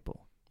not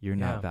valuable. You're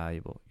not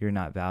valuable. You're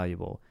not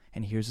valuable.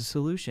 And here's a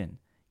solution.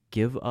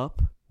 Give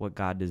up what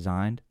God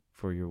designed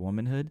for your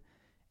womanhood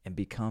and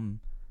become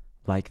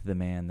like the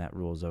man that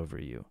rules over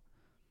you.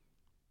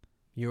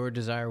 Your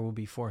desire will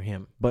be for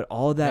him. But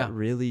all that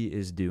really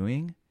is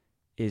doing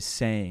is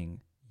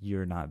saying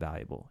you're not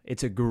valuable.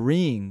 It's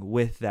agreeing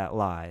with that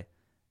lie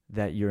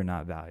that you're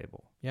not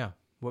valuable. Yeah.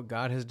 What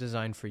God has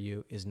designed for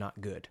you is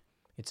not good.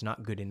 It's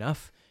not good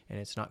enough, and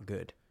it's not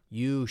good.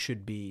 You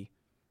should be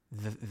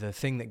the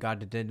thing that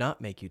God did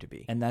not make you to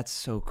be. And that's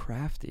so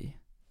crafty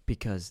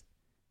because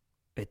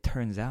it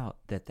turns out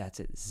that that's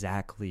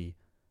exactly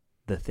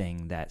the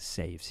thing that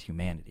saves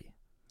humanity.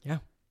 Yeah.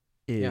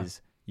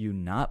 Is you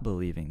not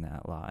believing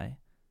that lie,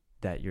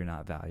 that you're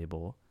not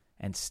valuable,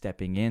 and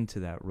stepping into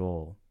that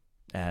role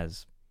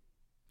as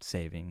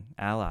saving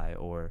ally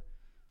or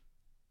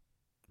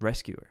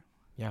rescuer.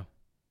 Yeah.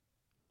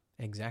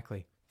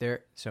 Exactly.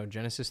 So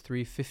Genesis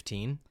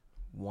 3:15,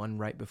 one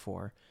right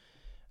before,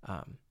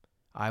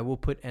 I will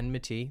put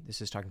enmity,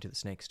 this is talking to the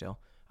snake still,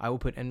 I will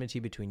put enmity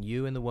between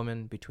you and the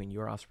woman, between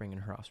your offspring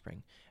and her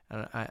offspring.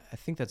 And I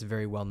think that's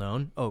very well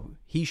known. Oh,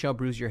 he shall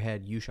bruise your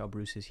head, you shall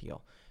bruise his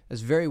heel. That's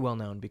very well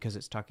known because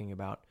it's talking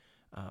about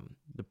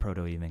the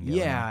proto-evangelion.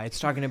 Yeah, it's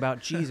talking about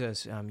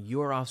Jesus,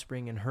 your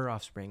offspring and her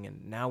offspring,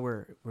 and now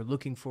we're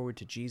looking forward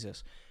to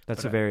Jesus.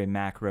 That's a very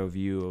macro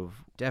view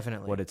of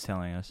definitely what it's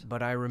telling us.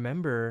 But I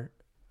remember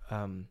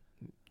a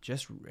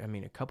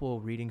couple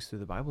of readings through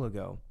the Bible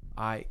ago,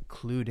 I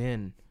clued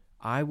in,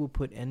 I will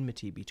put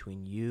enmity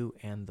between you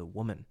and the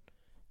woman.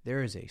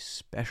 There is a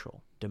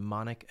special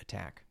demonic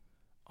attack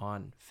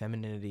on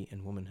femininity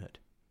and womanhood.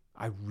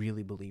 I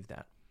really believe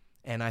that.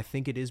 And I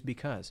think it is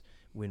because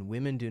when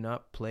women do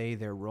not play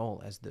their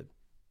role as the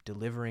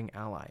delivering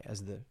ally,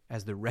 as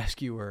the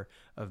rescuer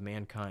of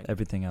mankind,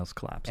 everything else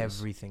collapses.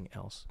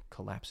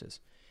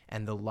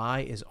 And the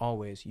lie is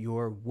always,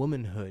 your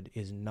womanhood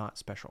is not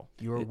special.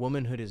 Your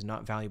womanhood is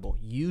not valuable.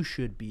 You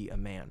should be a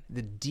man.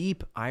 The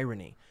deep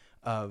irony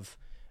of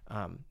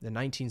the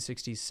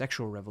 1960s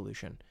sexual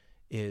revolution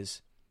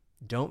is,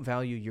 don't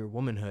value your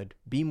womanhood.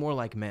 Be more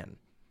like men.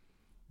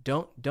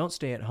 Don't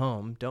stay at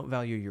home. Don't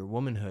value your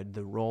womanhood,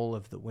 the role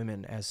of the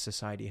women as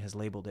society has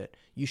labeled it.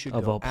 You should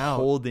go out.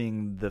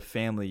 Upholding the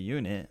family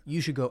unit. You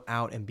should go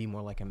out and be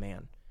more like a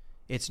man.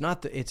 It's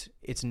not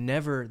it's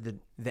never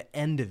the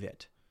end of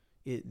it.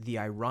 The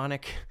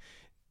ironic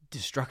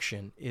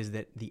destruction is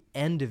that the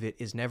end of it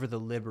is never the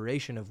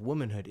liberation of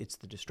womanhood. It's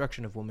the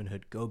destruction of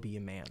womanhood. Go be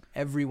a man.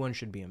 Everyone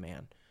should be a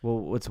man. Well,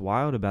 what's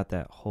wild about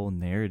that whole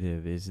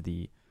narrative is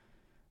the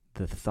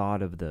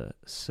thought of the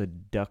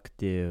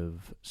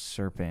seductive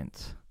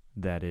serpent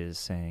that is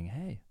saying,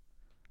 hey,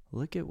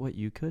 look at what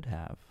you could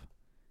have.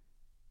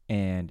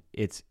 And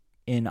it's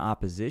in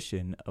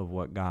opposition of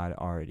what God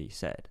already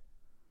said.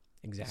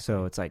 Exactly.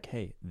 So it's like,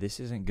 hey, this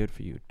isn't good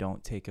for you.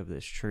 Don't take of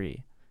this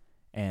tree.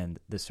 And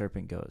the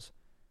serpent goes,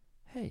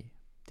 hey,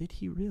 did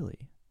he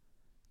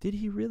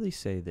really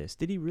say this?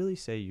 Did he really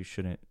say you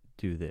shouldn't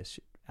do this,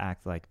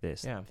 act like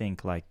this,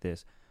 think like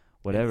this,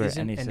 whatever?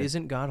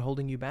 Isn't God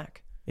holding you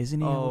back?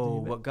 Isn't he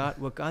holding you back?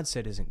 What God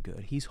said isn't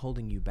good. He's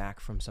holding you back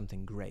from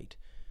something great.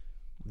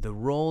 The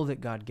role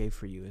that God gave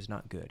for you is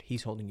not good.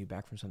 He's holding you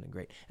back from something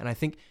great. And I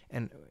think,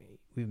 and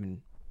we've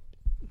been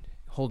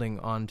holding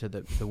on to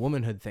the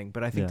womanhood thing,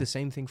 but I think the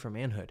same thing for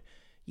manhood.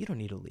 You don't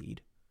need to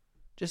lead.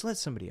 Just let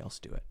somebody else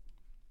do it.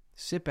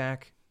 Sit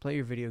back, play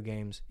your video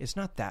games. It's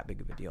not that big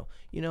of a deal.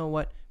 You know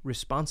what?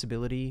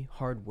 Responsibility,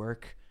 hard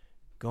work,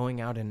 going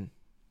out and,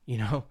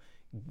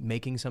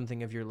 making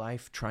something of your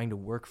life, trying to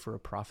work for a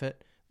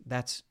profit,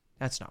 that's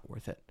not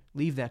worth it.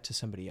 Leave that to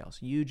somebody else.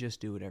 You just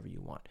do whatever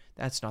you want.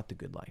 That's not the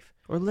good life.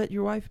 Or let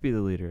your wife be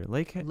the leader.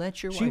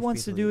 Let your wife she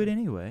wants to do it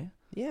anyway.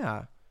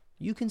 Yeah.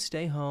 You can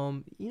stay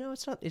home.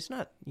 It's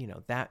not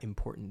that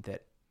important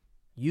that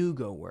you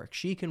go work.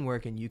 She can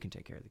work and you can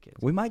take care of the kids.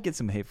 We might get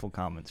some hateful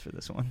comments for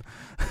this one.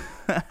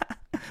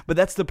 But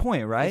that's the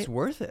point, right? It's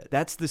worth it.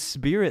 That's the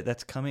spirit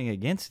that's coming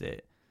against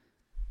it.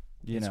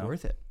 It's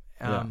worth it.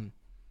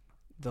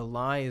 The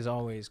lie is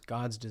always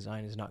God's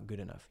design is not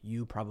good enough.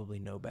 You probably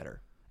know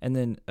better. And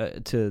then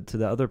to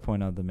the other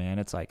point of the man,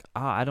 it's like,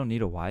 I don't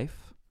need a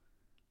wife.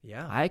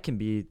 Yeah. I can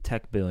be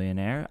tech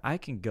billionaire. I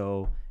can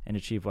go and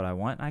achieve what I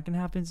want. I can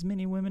have as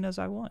many women as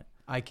I want.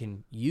 I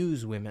can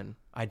use women.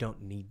 I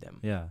don't need them.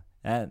 Yeah.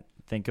 And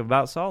think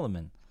about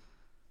Solomon.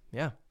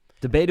 Yeah.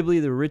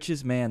 Debatably the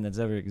richest man that's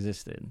ever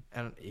existed.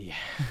 And yeah,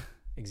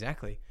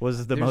 exactly.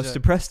 Was the most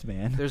depressed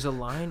man. There's a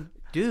line.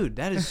 Dude,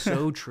 that is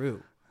so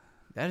true.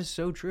 That is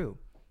so true.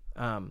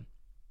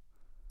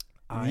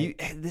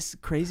 This is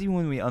crazy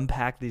when we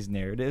unpack these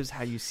narratives,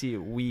 how you see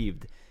it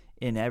weaved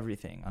in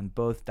everything, on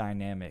both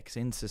dynamics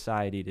in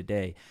society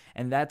today.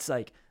 And that's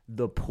like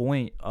the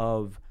point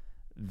of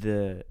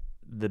the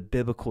the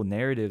biblical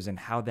narratives and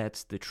how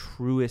that's the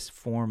truest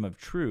form of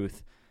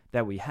truth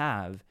that we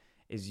have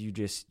is you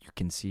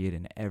can see it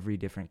in every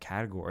different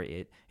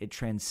category. It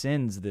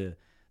transcends the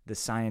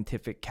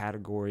scientific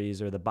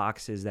categories or the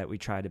boxes that we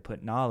try to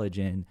put knowledge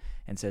in,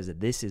 and says that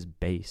this is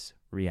base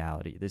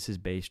reality. This is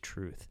base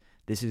truth.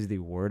 This is the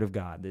word of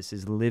God. This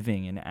is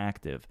living and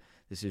active.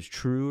 This is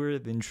truer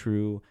than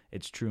true.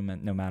 It's true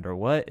no matter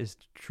what. It's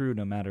true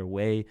no matter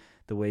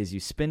the ways you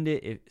spin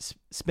it.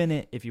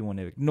 If you want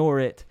to ignore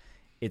it,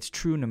 it's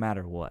true no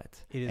matter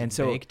what. It is and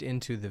baked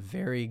into the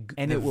very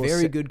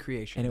good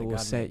creation. And it will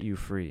set you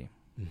free.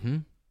 Mm-hmm.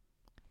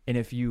 And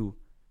if you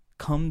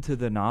come to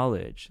the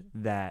knowledge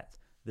that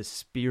the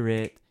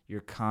Spirit,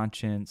 your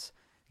conscience,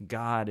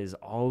 God is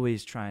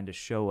always trying to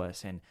show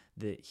us, and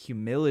the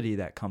humility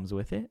that comes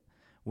with it,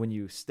 when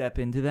you step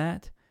into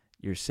that,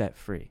 you're set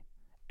free.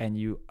 And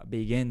you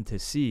begin to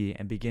see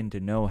and begin to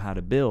know how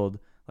to build,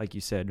 like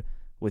you said,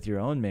 with your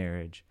own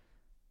marriage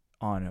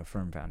on a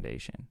firm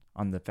foundation,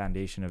 on the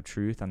foundation of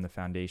truth, on the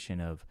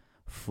foundation of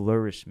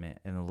flourishment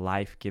and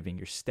life-giving.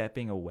 You're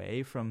stepping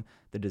away from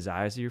the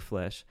desires of your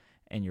flesh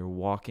and you're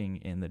walking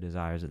in the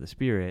desires of the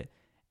Spirit,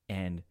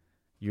 and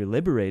you're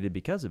liberated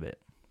because of it.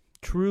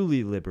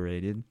 Truly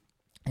liberated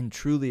and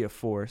truly a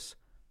force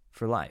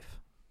for life.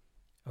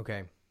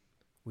 Okay.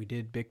 We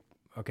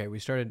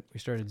started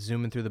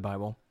zooming through the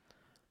Bible.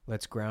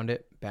 Let's ground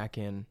it back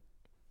in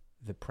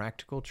the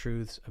practical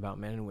truths about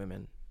men and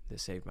women that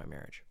saved my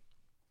marriage.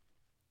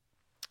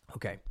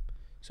 Okay,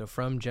 so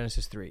from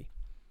Genesis 3,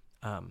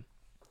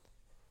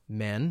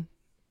 men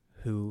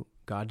who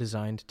God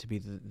designed to be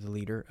the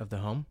leader of the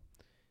home,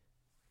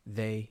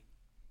 they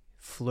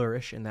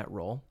flourish in that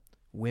role.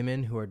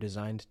 Women who are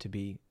designed to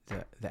be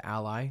the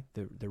ally,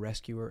 the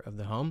rescuer of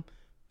the home,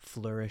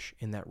 flourish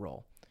in that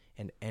role.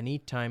 And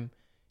anytime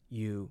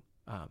you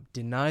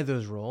deny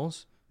those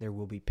roles, there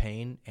will be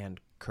pain and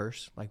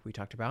curse, like we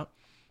talked about.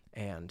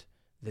 And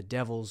the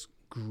devil's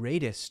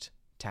greatest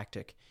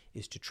tactic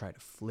is to try to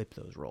flip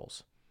those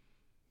roles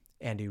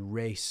and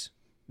erase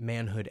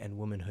manhood and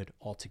womanhood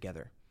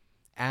altogether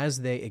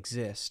as they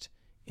exist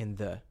in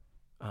the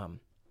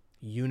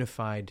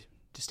unified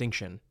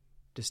distinction,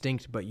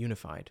 distinct but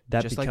unified,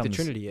 like the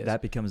Trinity is.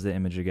 That becomes the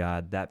image of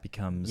God. That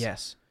becomes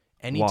yes.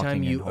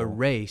 Anytime you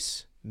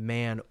erase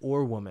man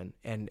or woman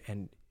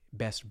and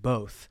best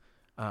both,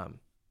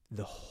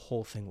 the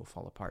whole thing will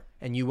fall apart,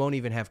 and you won't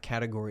even have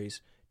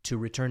categories to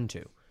return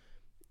to.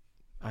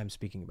 I'm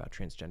speaking about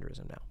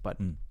transgenderism now, but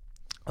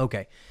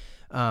okay.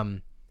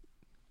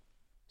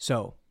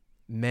 So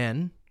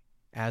men,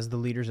 as the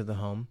leaders of the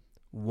home,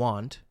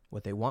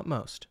 what they want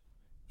most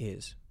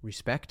is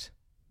respect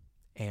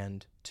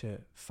and to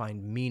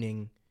find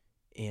meaning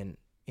in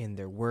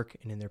their work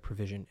and in their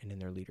provision and in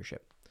their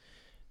leadership.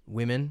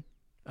 Women,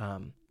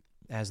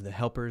 as the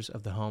helpers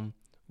of the home,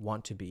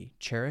 want to be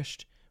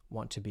cherished,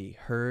 want to be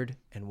heard,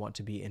 and want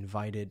to be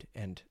invited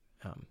and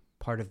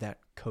part of that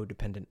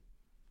codependent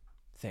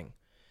thing.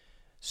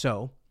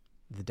 So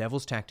the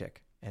devil's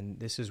tactic, and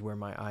this is where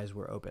my eyes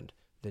were opened,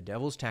 the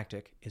devil's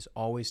tactic is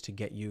always to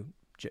get you,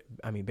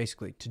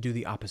 basically to do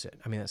the opposite.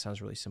 That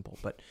sounds really simple,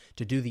 but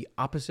to do the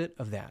opposite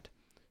of that.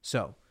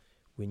 So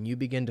when you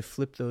begin to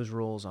flip those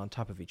roles on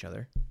top of each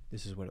other,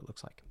 this is what it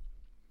looks like.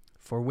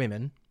 For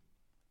women,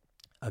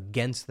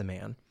 against the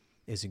man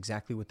is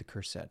exactly what the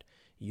curse said.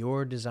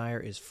 Your desire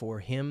is for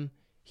him,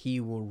 he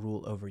will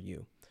rule over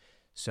you.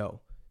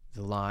 So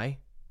the lie,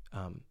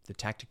 the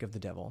tactic of the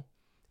devil,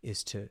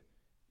 is to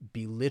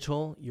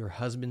belittle your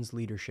husband's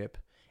leadership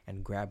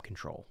and grab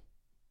control.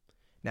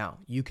 Now,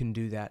 you can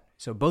do that.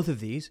 So both of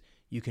these,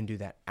 you can do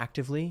that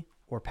actively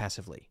or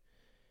passively.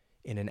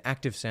 In an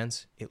active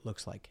sense, it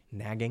looks like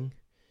nagging.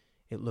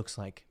 It looks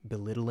like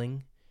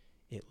belittling.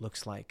 It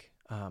looks like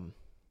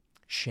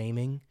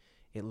shaming.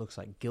 It looks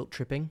like guilt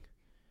tripping.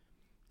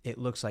 It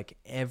looks like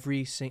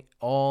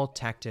all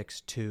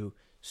tactics to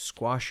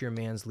squash your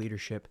man's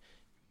leadership,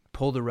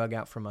 pull the rug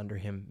out from under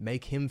him,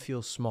 make him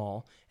feel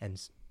small,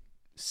 and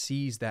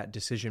seize that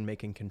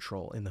decision-making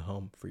control in the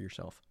home for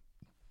yourself.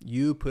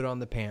 You put on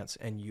the pants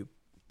and you,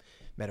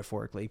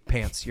 metaphorically,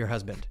 pants your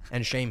husband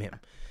and shame him.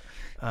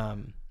 I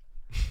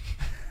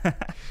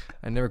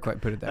never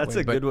quite put it that way. That's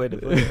a good way to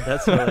put it.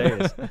 That's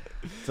hilarious.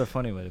 It's a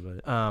funny way to put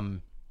it.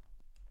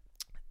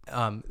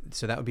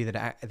 So that would be the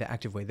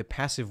active way. The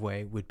passive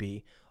way would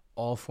be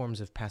all forms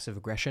of passive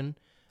aggression,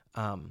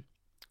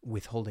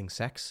 withholding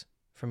sex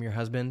from your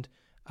husband,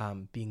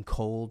 being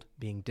cold,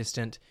 being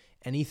distant,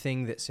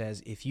 anything that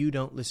says, if you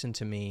don't listen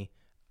to me,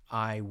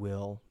 I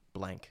will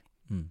blank.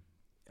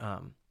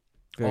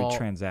 Very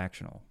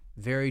transactional.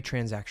 Very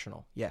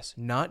transactional, yes.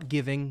 Not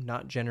giving,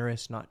 not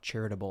generous, not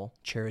charitable,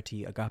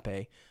 charity,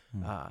 agape.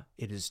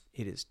 It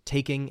is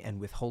taking and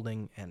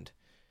withholding and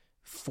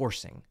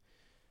forcing.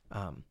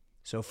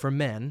 So for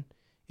men,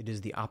 it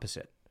is the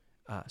opposite.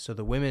 So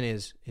the women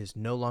is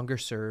no longer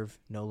serve,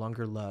 no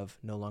longer love,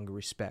 no longer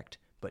respect,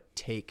 but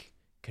take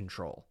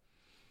control.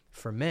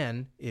 For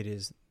men, it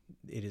is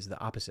the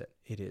opposite.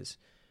 It is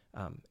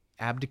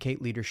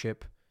abdicate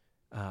leadership,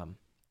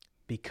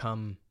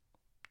 become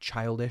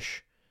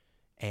childish,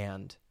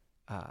 and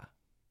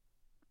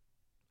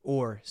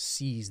or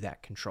seize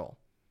that control.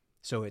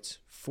 So it's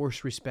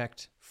force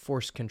respect,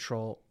 force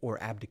control,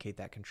 or abdicate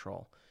that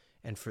control.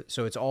 And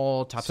so it's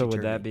all topsy-turvy. So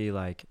would that be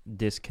like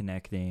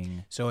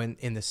disconnecting? So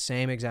in the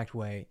same exact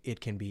way,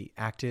 it can be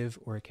active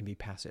or it can be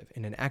passive.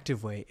 In an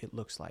active way, it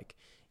looks like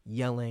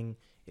yelling,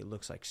 it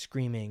looks like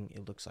screaming,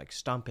 it looks like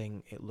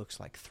stomping, it looks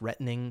like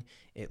threatening,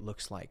 it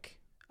looks like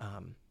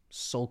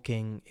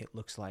sulking, it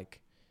looks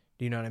like,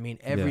 do you know what I mean?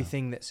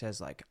 Everything that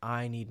says like,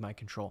 I need my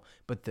control.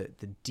 But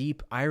the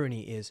deep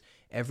irony is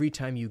every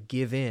time you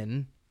give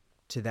in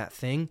to that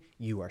thing,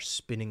 you are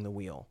spinning the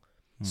wheel.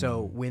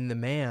 So when the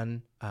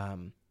man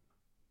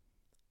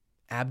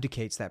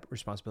abdicates that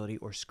responsibility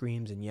or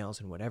screams and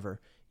yells and whatever,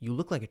 you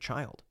look like a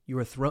child. You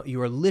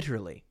are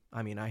literally,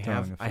 I mean, I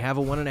have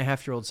a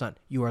 1.5-year-old son.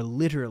 You are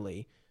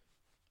literally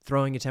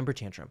throwing a temper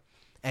tantrum,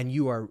 and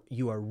you are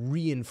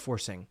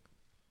reinforcing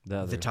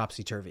the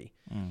topsy-turvy.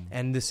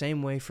 And the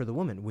same way for the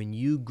woman. When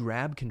you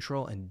grab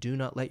control and do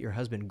not let your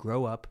husband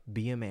grow up,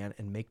 be a man,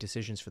 and make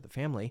decisions for the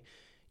family,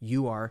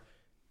 you are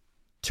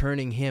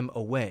turning him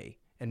away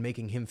and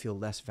making him feel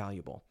less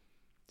valuable.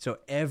 So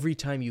every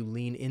time you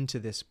lean into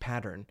this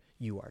pattern,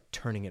 you are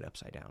turning it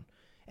upside down,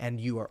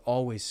 and you are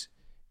always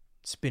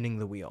spinning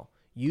the wheel.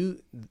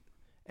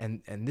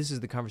 And this is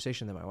the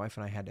conversation that my wife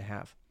and I had to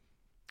have.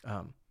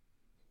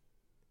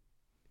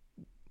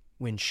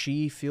 When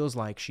she feels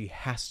like she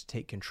has to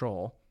take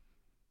control,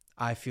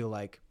 I feel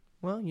like,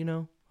 well,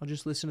 I'll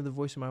just listen to the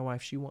voice of my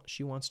wife.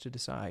 She wants to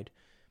decide.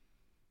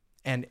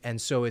 And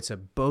so it's a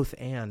both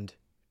and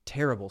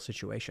terrible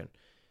situation.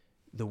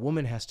 The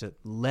woman has to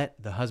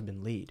let the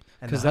husband lead,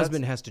 and the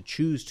husband has to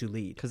choose to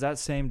lead. Because that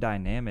same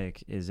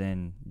dynamic is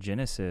in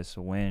Genesis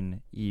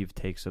when Eve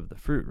takes of the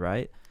fruit,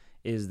 right?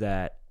 Is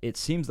that it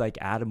seems like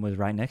Adam was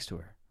right next to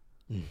her.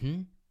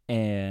 Mm-hmm.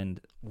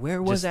 And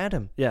where was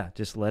Adam? Yeah,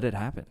 just let it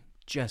happen.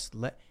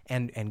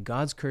 And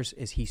God's curse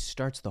is he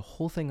starts the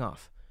whole thing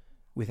off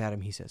with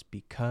Adam. He says,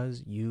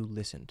 because you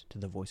listened to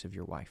the voice of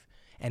your wife.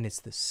 And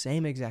it's the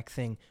same exact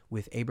thing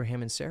with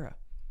Abraham and Sarah.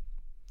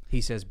 He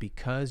says,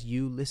 because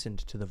you listened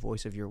to the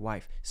voice of your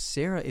wife.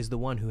 Sarah is the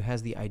one who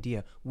has the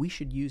idea, we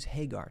should use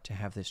Hagar to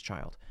have this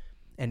child.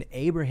 And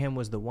Abraham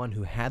was the one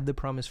who had the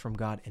promise from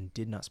God and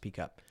did not speak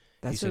up.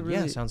 He said,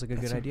 sounds like a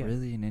good idea. That's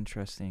really an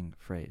interesting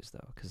phrase,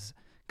 though, because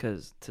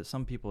to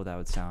some people that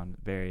would sound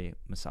very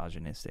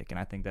misogynistic. And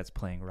I think that's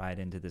playing right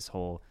into this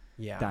whole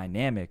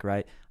dynamic,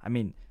 right? I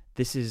mean,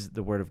 this is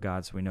the word of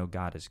God, so we know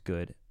God is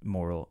good,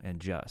 moral,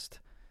 and just.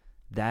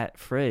 That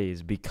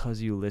phrase,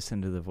 because you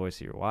listen to the voice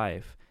of your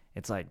wife,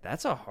 it's like,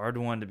 that's a hard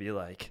one to be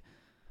like,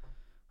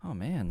 oh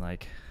man,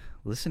 like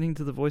listening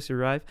to the voice of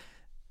your wife.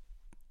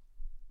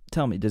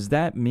 Tell me, does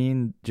that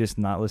mean just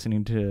not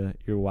listening to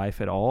your wife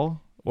at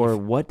all? Or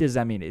what does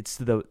that mean? It's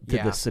the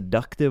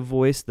seductive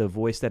voice, the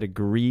voice that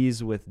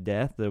agrees with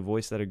death, the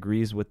voice that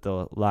agrees with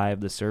the lie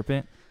of the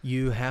serpent.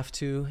 You have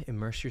to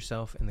immerse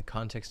yourself in the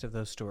context of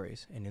those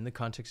stories. And in the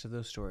context of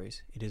those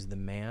stories, it is the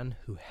man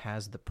who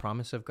has the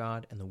promise of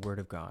God and the word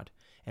of God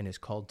and is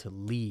called to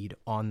lead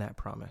on that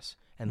promise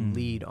and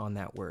lead on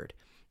that word.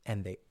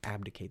 And they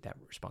abdicate that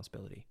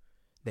responsibility.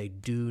 They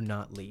do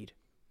not lead.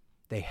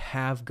 They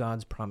have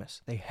God's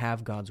promise. They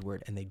have God's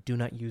word, and they do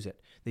not use it.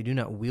 They do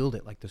not wield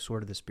it like the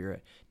sword of the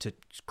Spirit to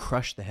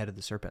crush the head of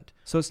the serpent.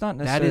 So it's not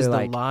necessarily that is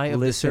like the lie of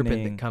the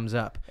serpent that comes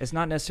up. It's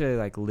not necessarily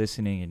like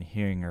listening and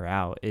hearing her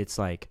out. It's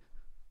like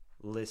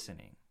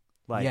listening,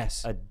 like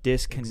a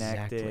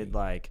disconnected,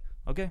 like,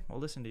 okay, I'll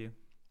listen to you.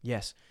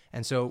 Yes,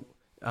 and so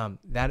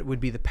that would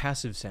be the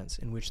passive sense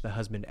in which the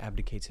husband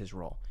abdicates his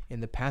role.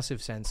 In the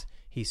passive sense,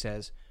 he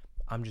says,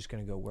 I'm just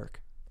going to go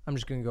work. I'm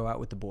just going to go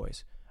out with the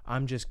boys.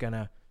 I'm just going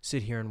to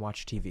sit here and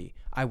watch TV.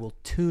 I will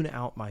tune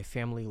out my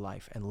family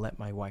life and let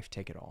my wife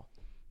take it all.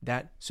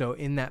 So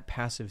in that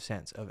passive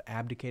sense of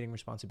abdicating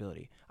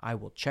responsibility, I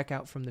will check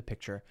out from the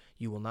picture.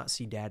 You will not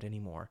see dad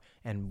anymore,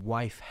 and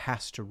wife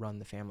has to run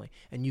the family.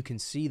 And you can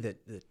see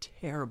that the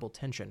terrible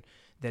tension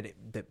that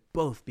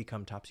both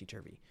become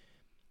topsy-turvy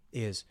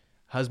is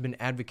husband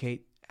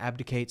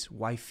abdicates,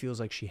 wife feels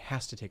like she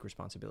has to take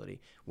responsibility.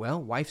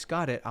 Well, wife's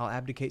got it. I'll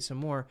abdicate some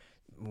more.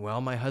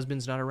 Well, my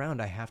husband's not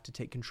around. I have to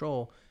take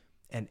control.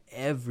 And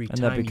every time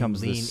that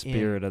becomes you lean the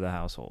spirit of the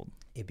household.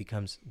 It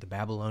becomes the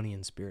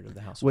Babylonian spirit of the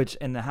household. Which,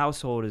 in the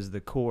household, is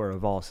the core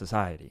of all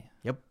society.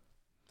 Yep.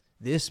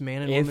 This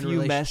man and woman relationship.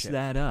 If you mess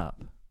that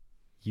up,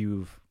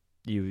 you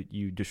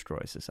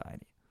destroy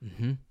society.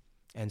 Mm-hmm.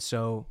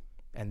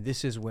 And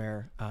this is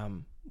where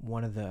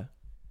one of the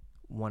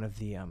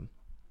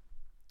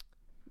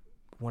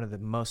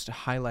most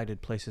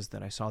highlighted places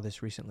that I saw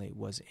this recently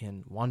was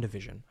in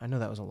WandaVision. I know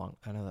that was a long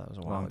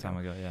time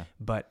ago. Yeah.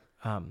 But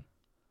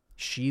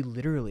she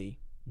literally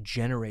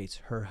generates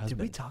her husband.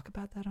 Did we talk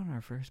about that on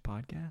our first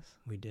podcast?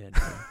 We did.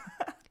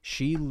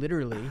 She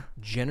literally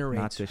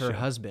generates her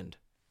husband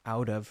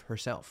out of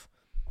herself.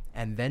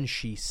 And then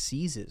she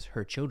seizes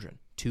her children,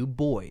 2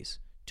 boys,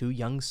 2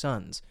 young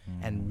sons,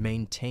 and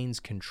maintains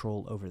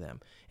control over them.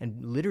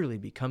 And literally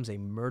becomes a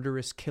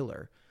murderous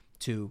killer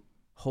to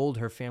hold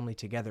her family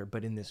together,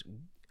 but in this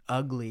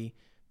ugly,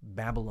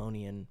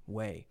 Babylonian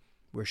way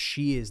where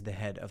she is the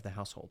head of the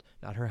household,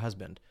 not her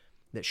husband,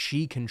 that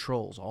she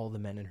controls all the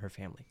men in her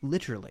family,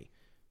 literally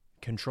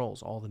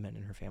controls all the men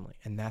in her family.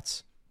 And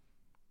that's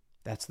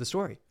the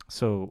story.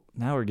 So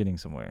now we're getting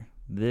somewhere.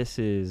 This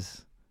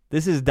is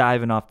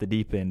diving off the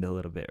deep end a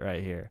little bit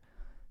right here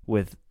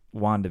with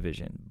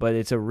WandaVision, but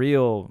it's a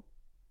real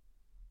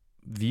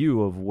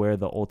view of where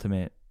the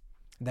ultimate.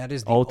 That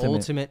is the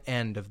ultimate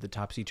end of the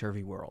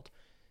topsy-turvy world.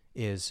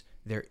 Is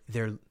there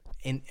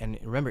and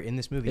remember, in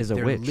this movie,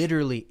 there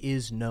literally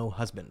is no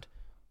husband.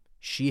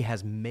 She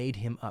has made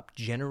him up,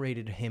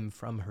 generated him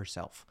from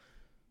herself,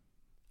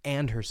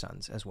 and her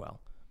sons as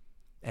well.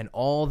 And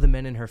all the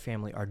men in her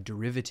family are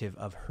derivative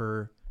of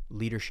her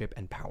leadership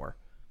and power.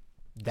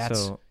 That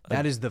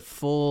is the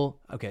full.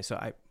 Okay,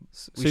 so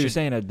you're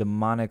saying a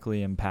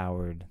demonically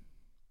empowered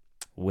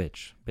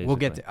witch, basically. We'll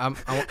get there.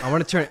 I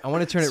want to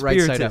turn it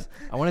right side up.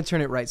 I want to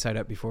turn it right side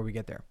up before we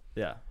get there.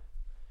 Yeah.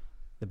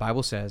 The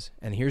Bible says,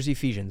 and here's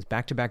Ephesians,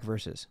 back-to-back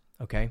verses,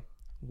 okay?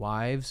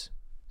 Wives,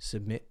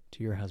 submit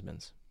to your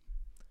husbands.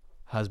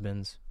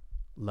 Husbands,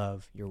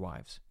 love your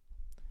wives.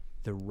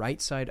 The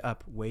right side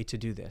up way to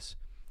do this,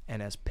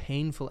 and as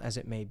painful as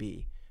it may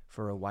be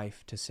for a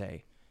wife to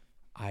say,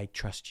 I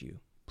trust you,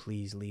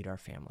 please lead our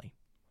family.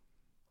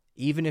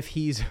 Even if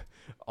he's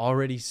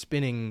already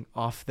spinning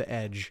off the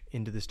edge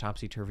into this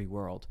topsy-turvy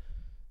world,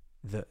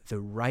 the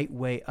right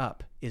way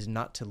up is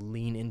not to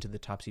lean into the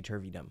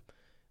topsy-turvydom,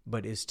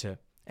 but is to,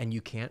 and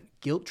you can't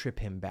guilt trip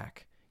him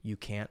back. You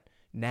can't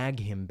nag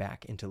him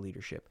back into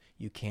leadership.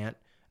 You can't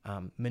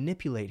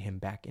manipulate him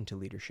back into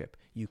leadership.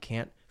 You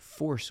can't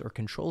force or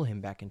control him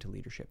back into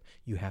leadership.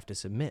 You have to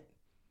submit.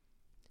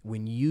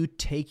 When you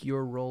take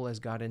your role as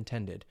God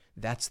intended,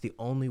 that's the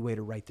only way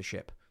to right the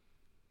ship.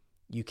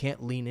 You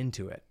can't lean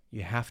into it.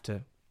 You have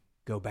to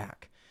go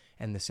back.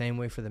 And the same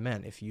way for the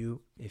men. If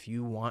you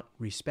want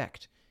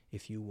respect,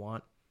 if you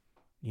want,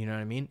 you know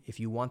what I mean? If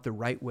you want the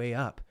right way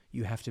up,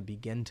 you have to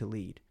begin to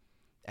lead.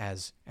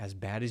 As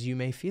bad as you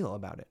may feel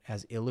about it,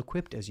 as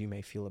ill-equipped as you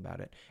may feel about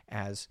it,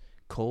 as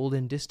cold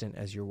and distant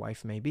as your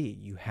wife may be,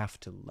 you have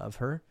to love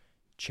her,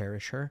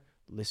 cherish her,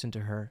 listen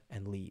to her,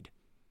 and lead.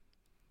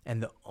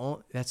 And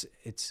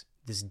it's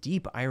this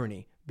deep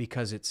irony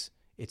because it's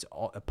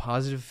all a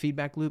positive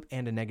feedback loop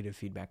and a negative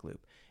feedback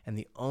loop. And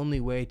the only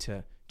way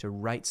to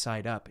right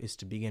side up is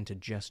to begin to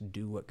just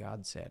do what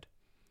God said.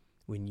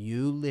 When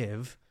you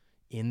live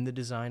in the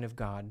design of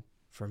God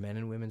for men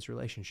and women's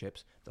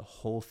relationships, the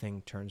whole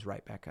thing turns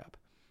right back up.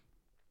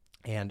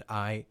 And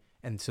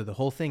so the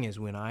whole thing is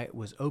when I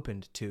was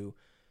opened to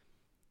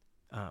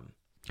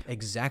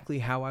exactly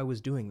how I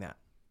was doing that,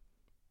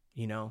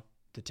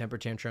 the temper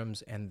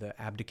tantrums and the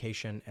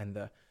abdication and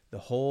the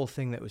whole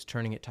thing that was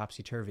turning it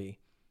topsy-turvy,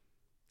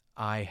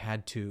 I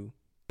had to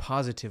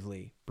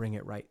positively bring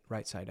it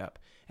right side up.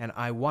 And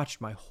I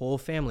watched my whole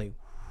family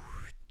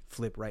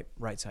flip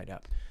right side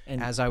up,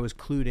 and as I was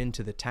clued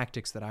into the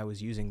tactics that I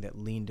was using that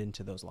leaned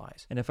into those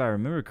lies. And if I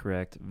remember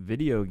correct,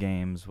 video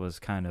games was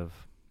kind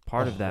of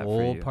part of that for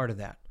you. A whole part of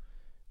that.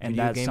 And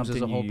video that's games something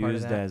was a whole you part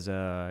used of that. as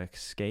a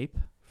escape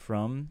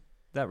from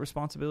that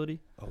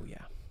responsibility? Oh,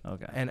 yeah.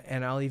 Okay.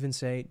 And I'll even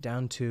say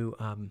down to,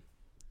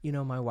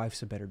 my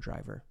wife's a better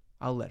driver.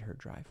 I'll let her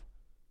drive.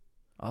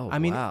 Oh, I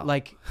mean, wow.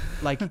 like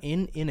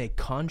in a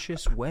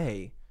conscious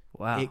way,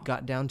 wow. It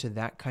got down to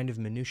that kind of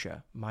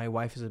minutia. My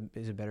wife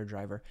is a better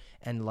driver,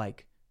 and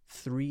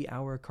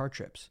 3-hour car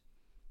trips,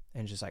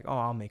 and just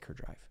I'll make her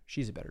drive.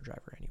 She's a better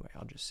driver anyway.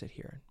 I'll just sit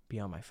here and be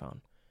on my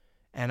phone.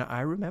 And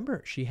I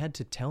remember she had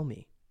to tell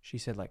me. She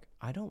said,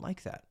 I don't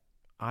like that.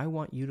 I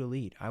want you to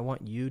lead. I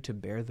want you to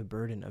bear the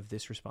burden of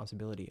this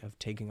responsibility of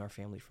taking our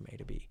family from A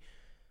to B.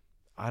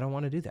 I don't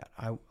want to do that.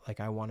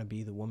 I want to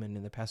be the woman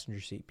in the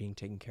passenger seat being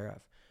taken care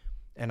of.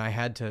 And I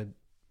had to,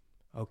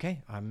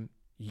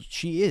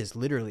 she is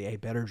literally a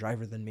better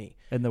driver than me.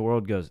 And the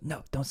world goes,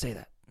 no, don't say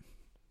that.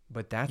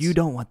 But you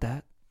don't want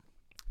that.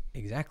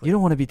 Exactly. You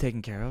don't want to be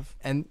taken care of.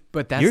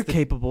 But you're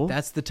capable.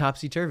 That's the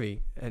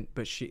topsy-turvy.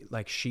 But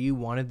she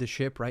wanted the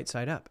ship right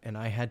side up, and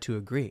I had to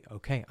agree.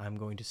 Okay, I'm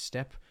going to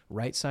step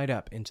right side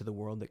up into the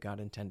world that God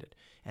intended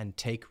and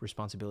take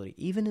responsibility,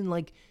 even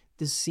in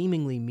this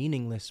seemingly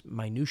meaningless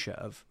minutia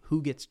of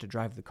who gets to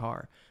drive the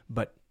car.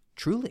 But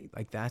truly,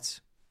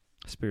 that's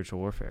spiritual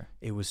warfare.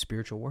 It was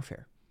spiritual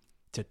warfare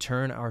to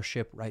turn our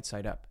ship right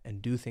side up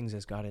and do things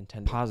as God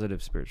intended.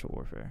 Positive spiritual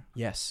warfare.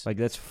 Yes.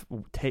 That's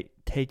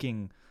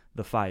taking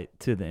the fight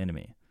to the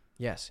enemy.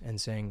 Yes, and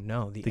saying,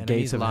 no, the gates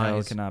enemy's of lies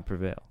hell cannot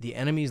prevail. The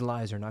enemy's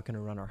lies are not going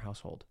to run our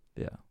household.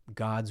 Yeah.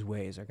 God's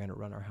ways are going to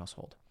run our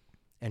household.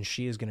 And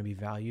she is going to be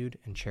valued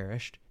and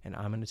cherished, and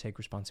I'm going to take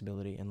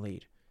responsibility and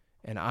lead.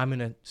 And I'm going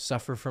to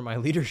suffer for my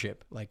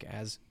leadership,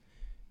 as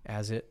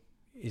it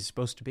is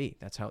supposed to be.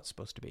 That's how it's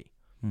supposed to be.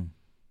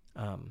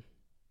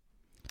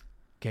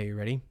 Okay, you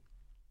ready?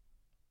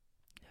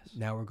 Yes.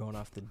 Now we're going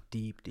off the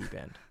deep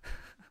end.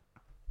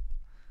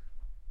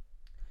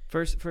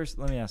 First,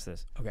 let me ask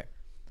this. Okay.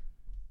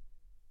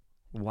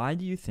 Why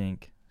do you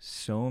think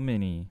so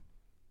many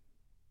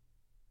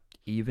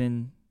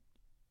even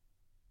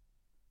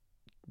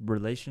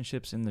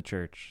relationships in the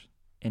church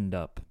end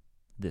up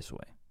this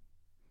way?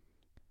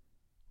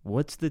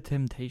 What's the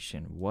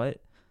temptation?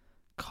 What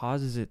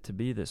causes it to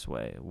be this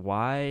way?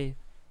 Why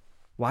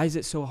is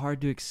it so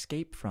hard to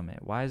escape from it?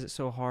 Why is it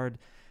so hard?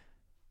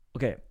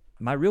 Okay,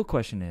 my real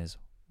question is,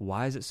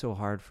 why is it so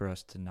hard for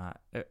us to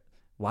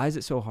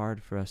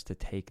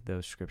take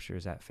those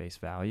scriptures at face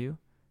value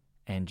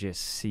and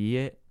just see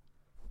it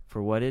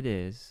for what it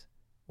is?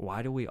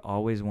 Why do we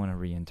always want to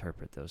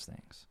reinterpret those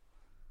things?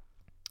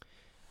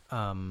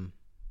 I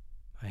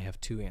have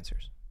two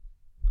answers.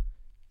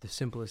 The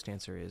simplest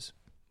answer is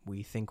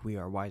we think we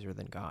are wiser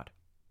than God.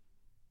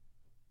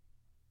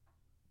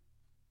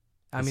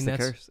 I mean,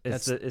 that's curse.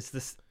 It's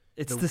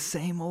the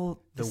same old.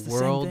 The it's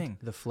world, the same thing.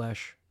 the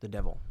flesh, the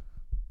devil.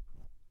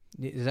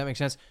 Does that make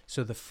sense?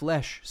 So the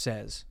flesh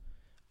says,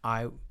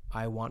 I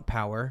want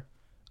power.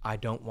 I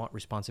don't want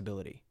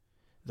responsibility.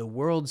 The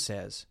world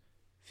says,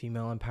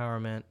 female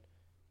empowerment,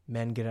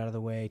 men get out of the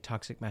way,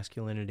 toxic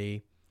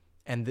masculinity,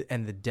 and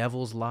the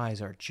devil's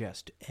lies are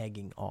just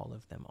egging all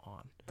of them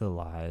on. The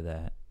lie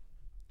that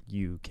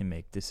you can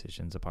make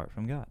decisions apart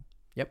from God.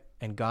 Yep,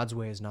 and God's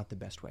way is not the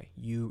best way.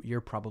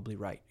 You're probably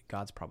right.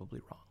 God's probably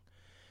wrong.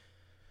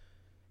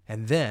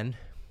 And then,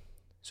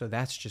 so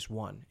that's just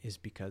one, is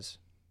because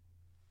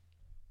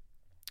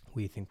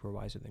we think we're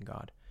wiser than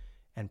God.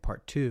 And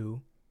part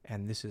two,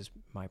 and this is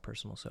my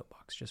personal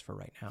soapbox just for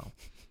right now,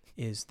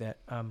 is that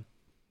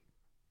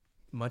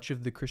much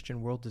of the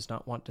Christian world does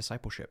not want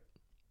discipleship.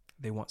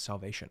 They want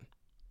salvation.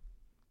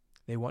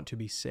 They want to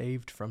be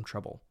saved from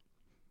trouble.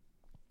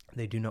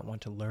 They do not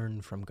want to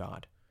learn from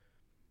God.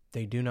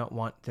 They do not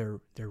want their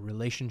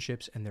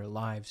relationships and their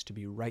lives to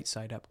be right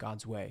side up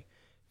God's way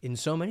in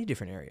so many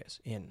different areas.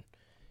 They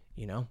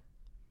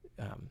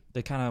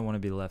kind of want to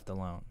be left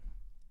alone.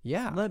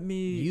 Yeah.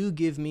 You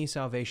give me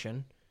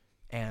salvation,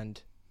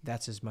 and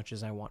that's as much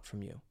as I want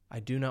from you. I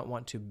do not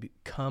want to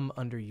come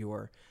under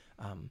your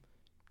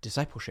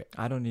discipleship.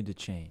 I don't need to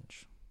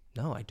change.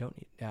 No, I don't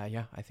need.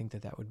 Yeah, I think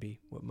that would be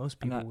what most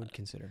people would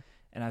consider.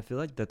 And I feel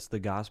like that's the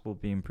gospel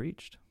being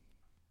preached.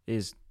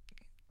 Is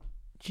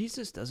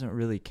Jesus doesn't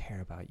really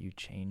care about you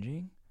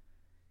changing.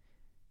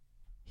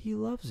 He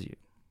loves you.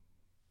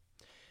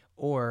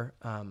 Or,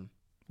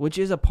 which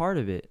is a part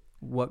of it.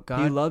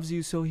 He loves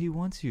you, so he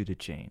wants you to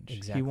change.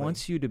 Exactly. He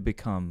wants you to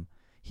become.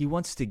 He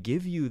wants to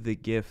give you the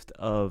gift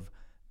of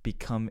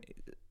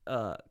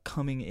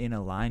coming in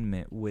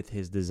alignment with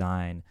his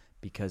design,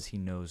 because he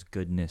knows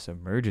goodness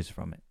emerges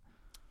from it.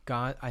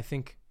 God, I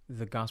think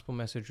the gospel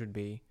message would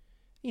be,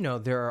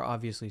 there are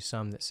obviously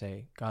some that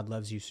say God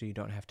loves you so you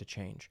don't have to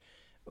change.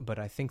 But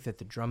I think that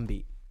the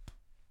drumbeat,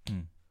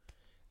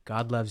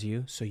 God loves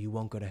you so you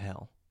won't go to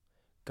hell.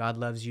 God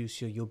loves you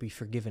so you'll be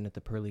forgiven at the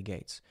pearly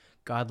gates.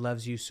 God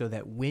loves you so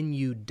that when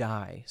you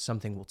die,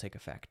 something will take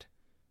effect.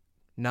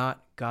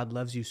 Not God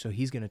loves you so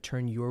he's going to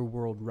turn your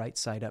world right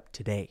side up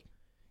today.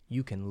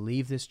 You can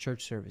leave this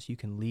church service. You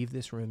can leave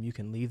this room. You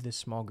can leave this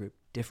small group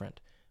different,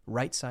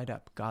 right side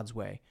up, God's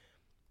way,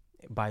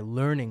 by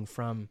learning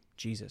from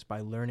Jesus, by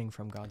learning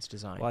from God's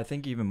design. Well, I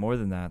think even more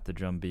than that, the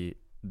drumbeat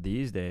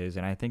these days,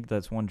 and I think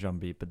that's one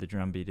drumbeat, but the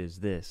drumbeat is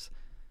this: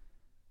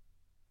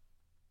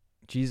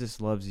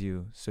 Jesus loves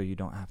you so you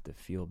don't have to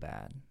feel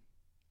bad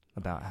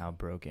about how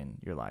broken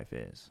your life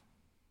is.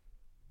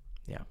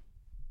 Yeah.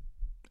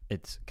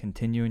 It's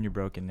continue in your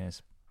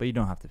brokenness, but you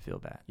don't have to feel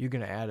bad. You're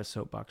going to add a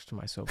soapbox to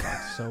my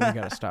soapbox, so we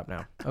got to stop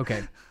now.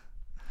 Okay.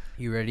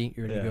 You ready?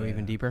 You ready to go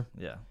even deeper?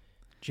 Yeah.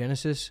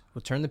 Genesis,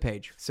 we'll turn the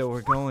page. So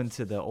we're going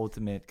to the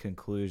ultimate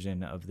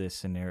conclusion of this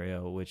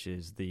scenario, which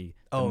is the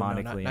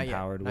demonically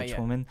empowered witch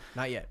woman.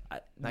 Not yet.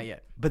 Not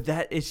yet. But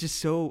that it's just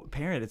so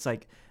apparent. It's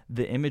like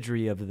the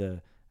imagery of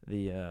the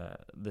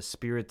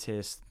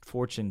spiritist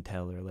fortune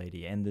teller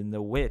lady, and then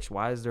the witch.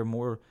 Why is there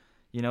more?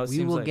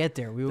 We will get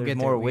there. We will get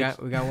there. We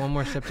got one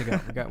more step to go.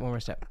 We got one more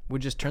step. We'll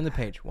just turn the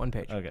page. One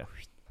page. Okay.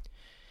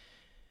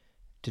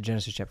 To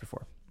Genesis chapter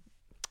 4.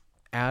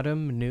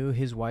 Adam knew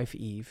his wife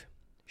Eve.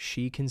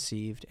 She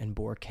conceived and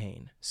bore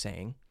Cain,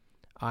 saying,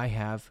 I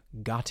have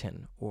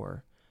gotten,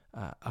 or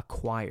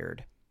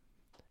acquired,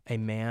 a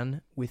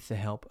man with the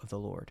help of the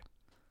Lord.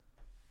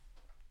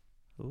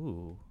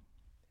 Ooh.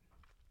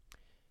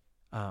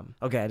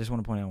 Okay, I just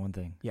want to point out one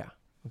thing. Yeah.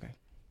 Okay.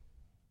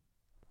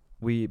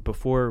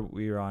 Before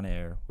we were on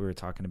air, we were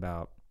talking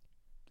about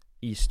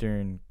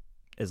Eastern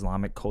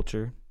Islamic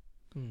culture.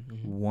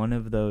 Mm-hmm. One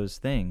of those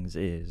things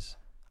is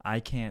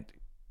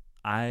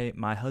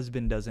my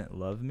husband doesn't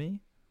love me,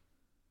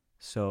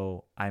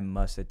 so I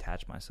must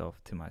attach myself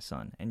to my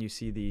son. And you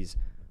see these.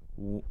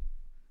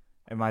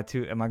 Am I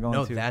going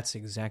No, to? that's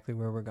exactly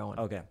where we're going.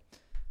 Okay,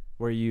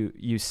 where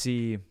you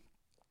see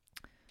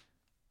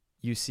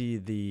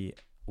the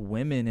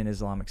women in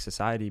Islamic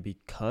society,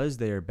 because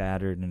they are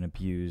battered and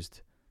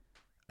abused,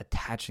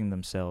 attaching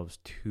themselves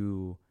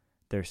to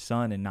their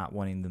son and not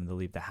wanting them to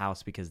leave the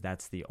house because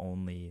that's the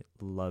only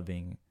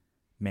loving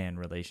man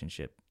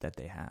relationship that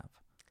they have.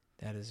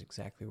 That is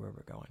exactly where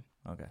we're going.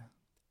 Okay.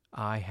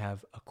 I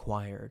have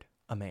acquired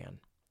a man.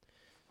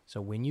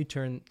 So when you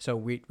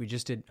we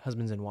just did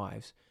husbands and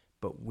wives,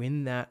 but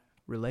when that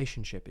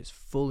relationship is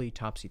fully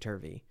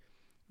topsy-turvy,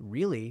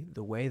 really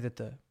the way that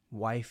the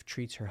wife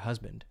treats her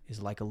husband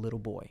is like a little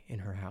boy in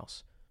her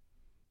house.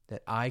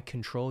 That I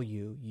control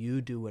you,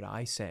 you do what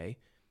I say,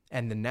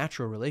 and the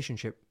natural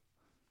relationship,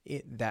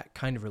 that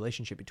kind of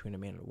relationship between a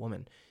man and a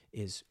woman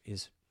is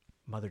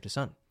mother to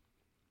son.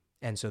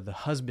 And so the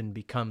husband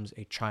becomes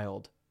a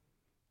child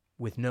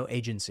with no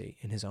agency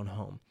in his own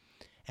home.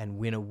 And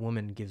when a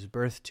woman gives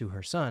birth to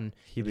her son,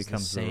 he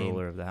becomes the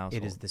ruler of the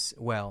household. It is this,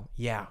 well,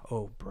 yeah,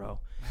 oh, bro.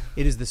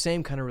 It is the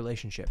same kind of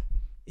relationship.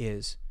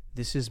 This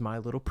is my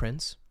little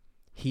prince.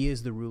 He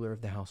is the ruler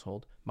of the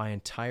household. My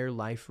entire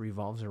life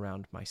revolves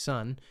around my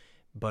son,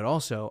 but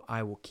also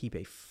I will keep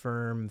a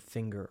firm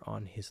finger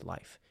on his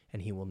life,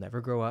 and he will never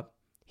grow up.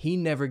 He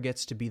never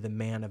gets to be the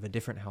man of a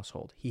different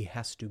household. He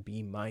has to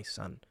be my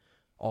son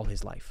all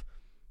his life.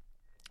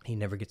 He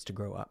never gets to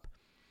grow up.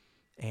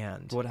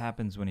 And what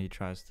happens when he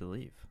tries to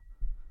leave?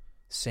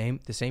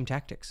 The same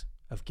tactics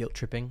of guilt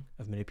tripping,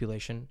 of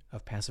manipulation,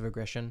 of passive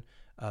aggression,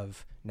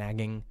 of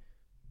nagging.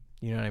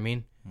 You know what I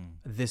mean?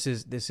 This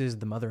is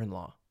the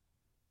mother-in-law,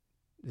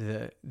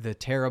 the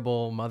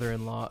terrible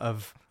mother-in-law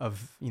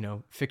of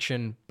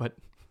fiction, but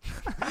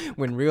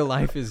when real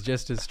life is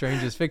just as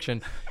strange as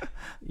fiction.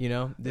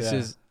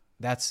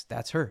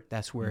 That's her.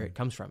 That's where it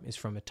comes from. Is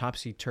from a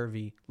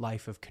topsy-turvy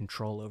life of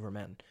control over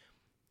men.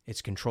 It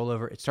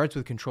starts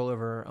with control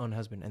over her own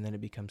husband, and then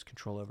it becomes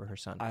control over her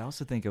son. I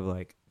also think of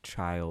like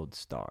child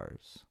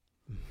stars,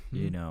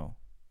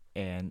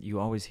 and you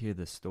always hear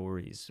the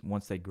stories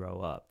once they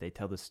grow up. They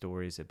tell the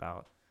stories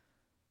about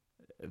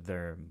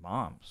their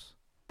moms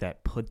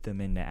that put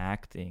them into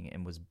acting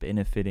and was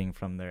benefiting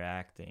from their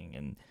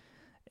acting,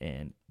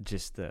 and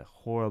just the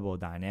horrible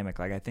dynamic.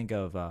 Like I think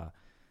of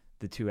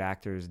the two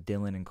actors,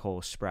 Dylan and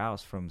Cole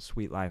Sprouse from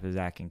Sweet Life of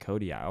Zach and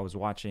Cody. I was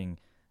watching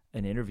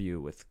an interview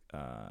with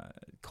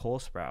Cole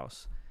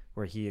Sprouse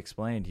where he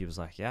explained, he was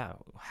like, yeah,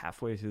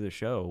 halfway through the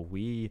show,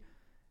 the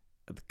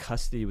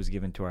custody was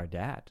given to our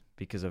dad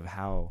because of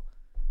how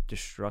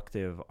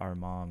destructive our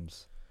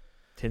mom's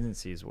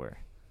tendencies were.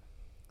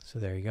 So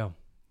there you go.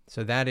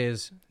 So that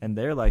is... And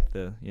they're like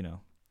the,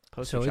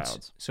 poster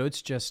childs. So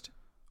it's just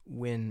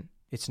when...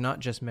 It's not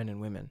just men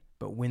and women,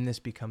 but when this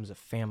becomes a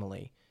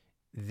family,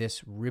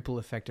 this ripple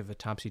effect of a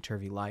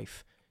topsy-turvy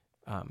life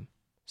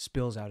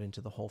spills out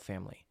into the whole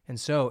family. And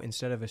so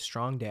instead of a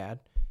strong dad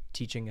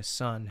teaching a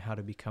son how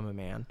to become a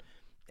man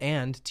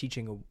and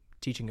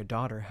teaching a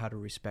daughter how to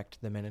respect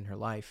the men in her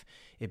life,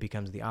 it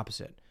becomes the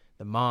opposite.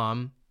 The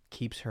mom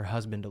keeps her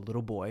husband a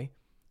little boy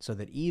so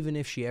that even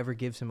if she ever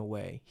gives him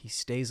away, he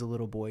stays a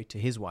little boy to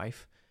his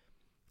wife,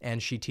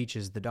 and she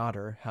teaches the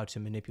daughter how to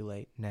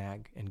manipulate,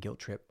 nag, and guilt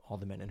trip all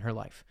the men in her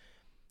life.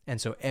 And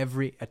so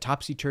a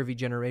topsy-turvy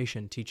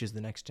generation teaches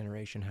the next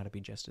generation how to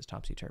be just as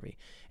topsy-turvy,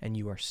 and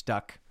you are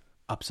stuck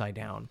upside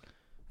down.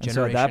 And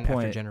so at that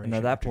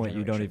point,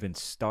 you don't even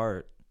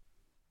start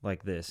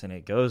like this, and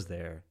it goes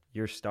there.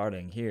 You're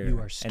starting here. You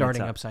are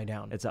starting upside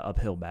down. It's an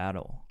uphill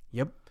battle.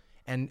 Yep.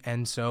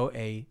 And so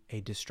a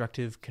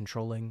destructive,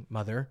 controlling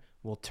mother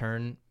will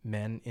turn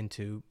men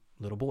into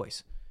little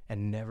boys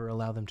and never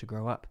allow them to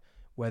grow up.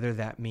 Whether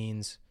that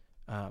means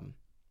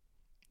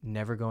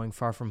never going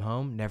far from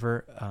home,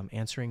 never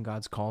answering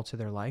God's call to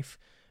their life,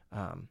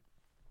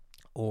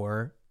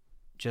 or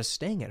just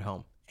staying at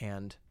home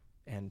and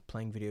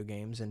playing video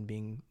games and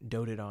being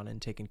doted on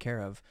and taken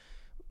care of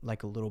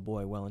like a little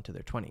boy well into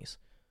their 20s.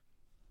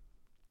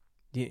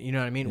 You know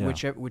what I mean?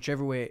 Yeah.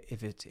 Whichever way,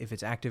 if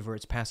it's active or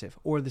it's passive,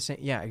 or the same,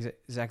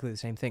 exactly the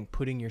same thing.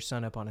 Putting your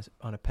son up on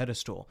a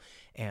pedestal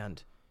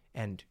and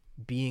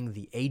being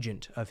the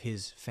agent of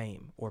his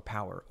fame or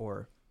power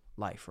or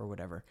life or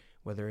whatever,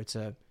 whether it's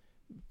a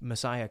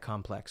Messiah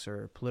complex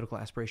or political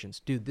aspirations.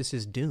 Dude, this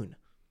is Dune.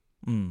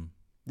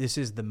 This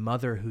is the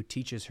mother who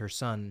teaches her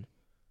son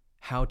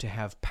how to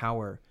have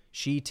power.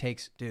 She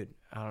takes, dude,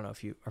 I don't know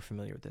if you are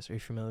familiar with this. Are you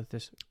familiar with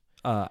this?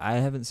 I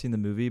haven't seen the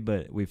movie,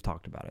 but we've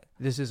talked about it.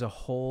 This is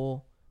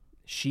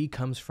she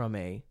comes from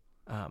a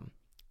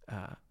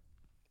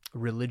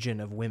religion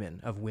of women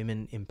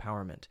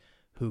empowerment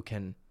who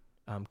can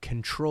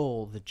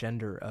control the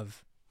gender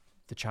of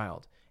the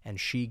child. And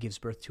she gives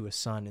birth to a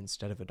son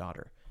instead of a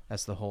daughter.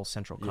 That's the whole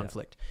central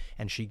conflict. Yeah.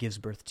 And she gives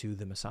birth to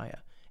the Messiah.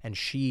 And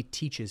she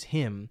teaches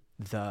him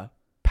the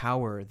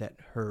power that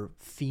her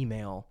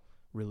female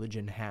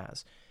religion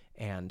has.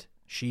 And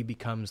she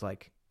becomes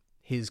like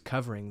his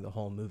covering the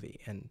whole movie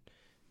and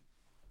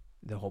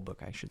the whole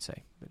book, I should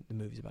say. The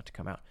movie's about to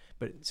come out.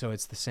 But so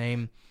it's the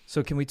same.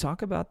 So can we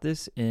talk about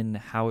this in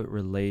how it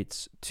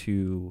relates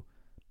to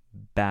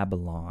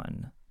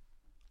Babylon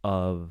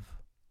of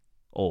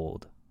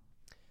old?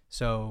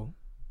 So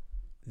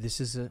this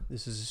is a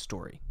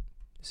story.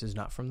 This is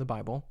not from the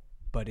Bible,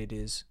 but it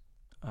is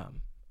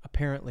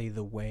apparently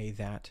the way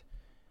that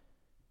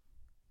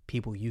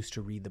people used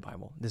to read the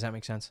Bible. Does that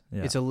make sense?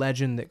 Yeah. It's a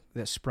legend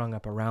that sprung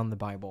up around the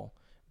Bible,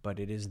 but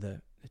it is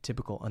the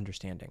typical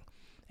understanding.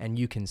 And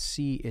you can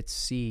see its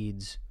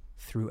seeds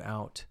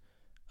throughout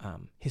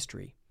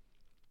history.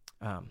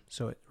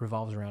 So it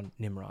revolves around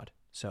Nimrod.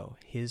 So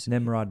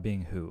Nimrod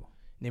being who?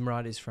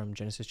 Nimrod is from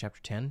Genesis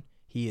chapter 10.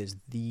 He is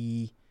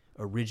the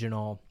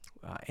original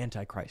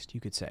Antichrist, you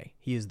could say.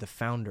 He is the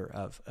founder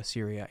of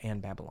Assyria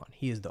and Babylon.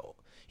 He is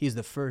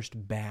the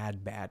first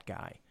bad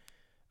guy.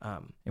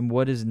 And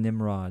what does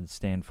Nimrod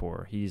stand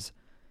for? He's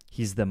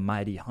the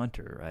mighty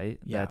hunter, right?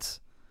 Yeah. That's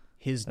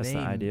the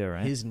idea,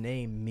 right? His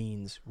name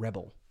means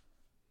rebel.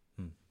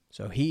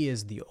 So he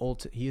is the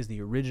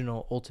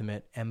original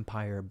ultimate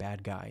empire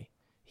bad guy.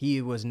 He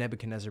was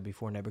Nebuchadnezzar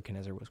before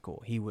Nebuchadnezzar was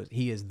cool.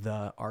 He is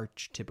the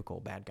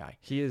archetypical bad guy.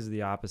 He is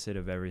the opposite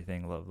of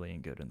everything lovely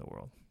and good in the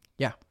world.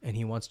 Yeah, and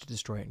he wants to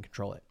destroy it and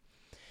control it.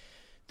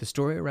 The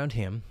story around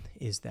him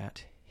is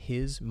that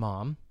his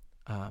mom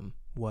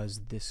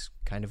was this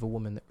kind of a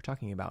woman that we're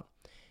talking about,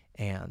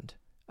 and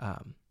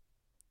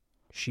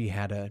she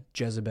had a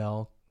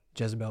Jezebel.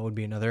 Jezebel would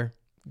be another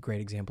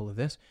great example of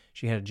this.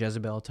 She had a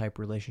Jezebel-type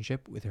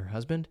relationship with her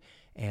husband,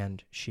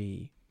 and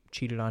she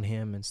cheated on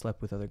him and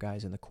slept with other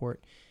guys in the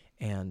court,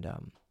 and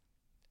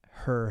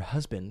her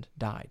husband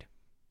died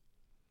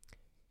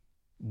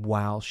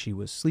while she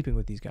was sleeping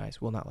with these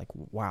guys. Well, not like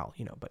while,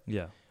 but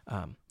yeah.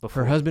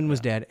 Her husband was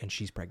dead, and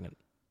she's pregnant.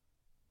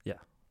 Yeah.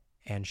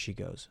 And she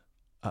goes,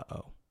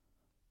 uh-oh,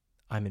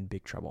 I'm in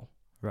big trouble.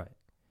 Right.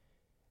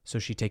 So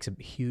she takes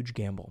a huge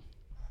gamble,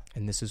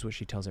 and this is what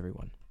she tells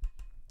everyone.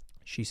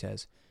 She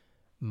says,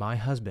 my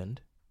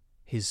husband,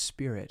 his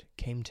spirit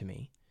came to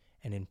me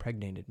and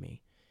impregnated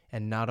me.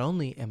 And not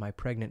only am I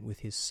pregnant with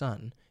his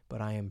son, but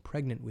I am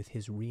pregnant with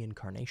his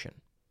reincarnation.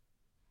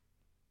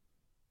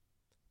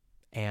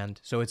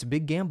 And so it's a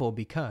big gamble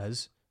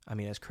because,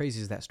 as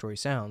crazy as that story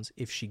sounds,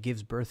 if she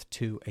gives birth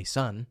to a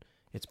son,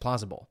 it's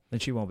plausible. Then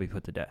she won't be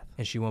put to death.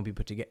 And she won't be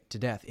put to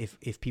death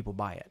if people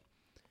buy it.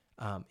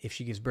 If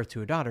she gives birth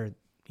to a daughter,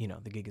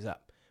 the gig is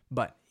up.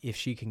 But if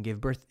she gives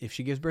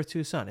birth to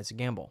a son, it's a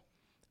gamble.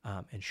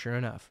 And sure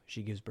enough,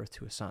 she gives birth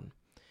to a son.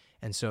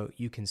 And so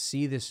you can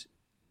see this.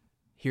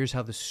 Here's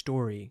how the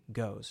story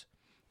goes.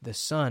 The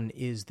son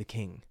is the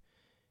king.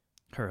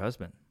 Her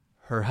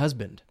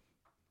husband.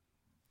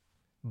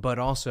 But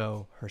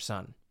also her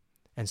son.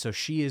 And so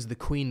she is the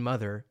queen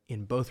mother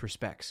in both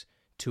respects,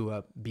 to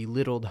a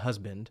belittled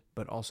husband,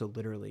 but also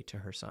literally to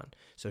her son.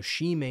 So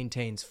she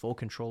maintains full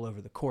control over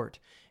the court,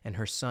 and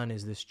her son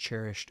is this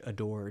cherished,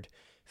 adored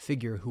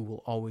figure who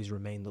will always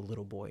remain the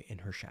little boy in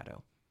her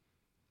shadow.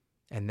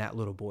 And that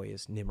little boy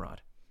is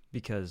Nimrod.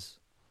 Because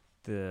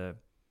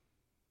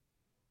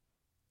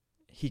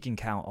he can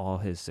count all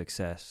his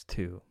success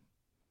to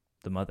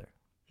the mother.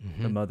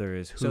 Mm-hmm. The mother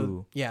is who...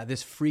 So, yeah,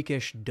 this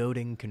freakish,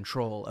 doting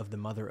control of the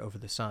mother over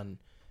the son,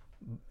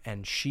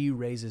 and she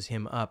raises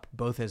him up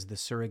both as the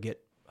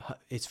surrogate...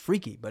 It's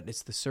freaky, but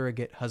it's the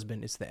surrogate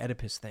husband. It's the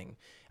Oedipus thing.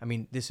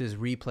 This is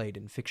replayed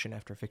in fiction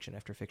after fiction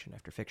after fiction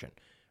after fiction,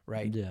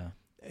 right? Yeah.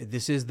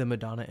 This is the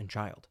Madonna and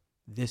child.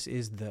 This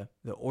is the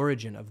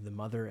origin of the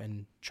mother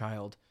and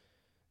child,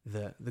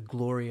 the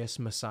glorious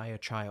Messiah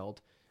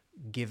child.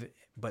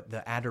 But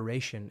the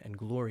adoration and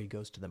glory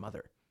goes to the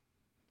mother.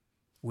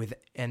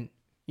 And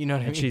you know what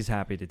I mean? And she's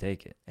happy to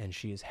take it. And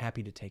she is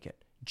happy to take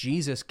it.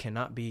 Jesus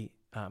cannot be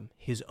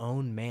his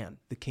own man,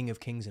 the King of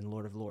Kings and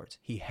Lord of Lords.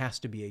 He has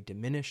to be a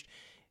diminished,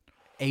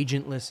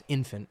 agentless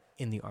infant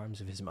in the arms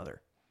of his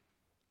mother.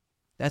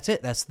 That's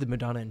it. That's the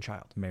Madonna and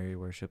child. Mary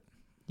worship.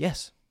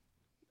 Yes.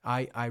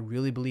 I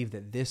really believe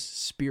that this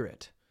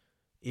spirit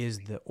is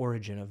the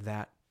origin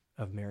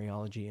of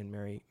Mariology and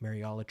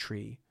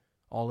Mariolatry.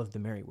 All of the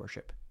Mary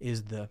worship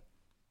is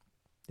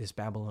this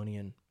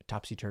Babylonian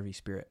topsy-turvy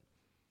spirit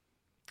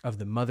of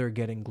the mother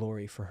getting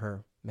glory for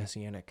her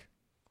messianic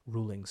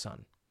ruling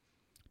son.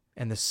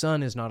 And the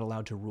son is not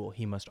allowed to rule.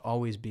 He must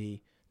always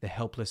be the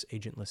helpless,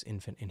 agentless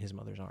infant in his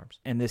mother's arms.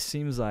 And this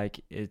seems like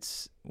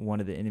it's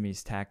one of the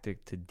enemy's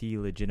tactic to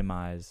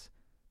delegitimize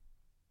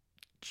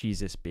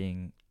Jesus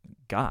being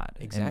God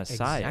and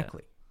Messiah.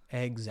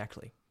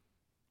 Exactly.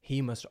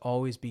 He must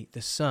always be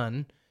the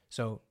son.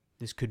 So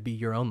this could be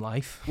your own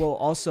life. Well,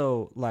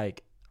 also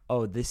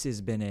this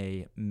has been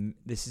a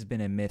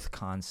myth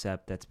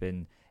concept that's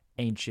been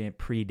ancient,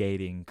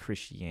 predating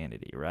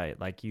Christianity, right?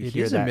 Like it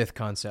is a myth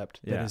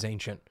concept that is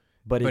ancient,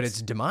 but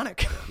it's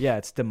demonic. Yeah,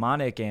 it's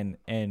demonic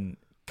and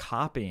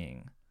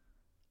copying.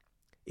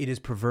 It is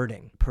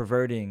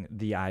perverting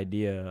the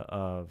idea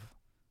of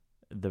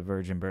the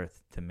virgin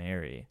birth to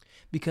Mary,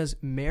 because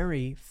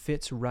Mary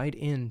fits right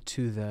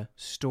into the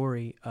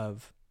story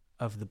of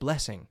the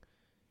blessing.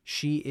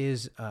 She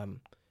is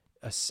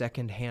a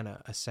second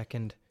Hannah, a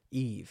second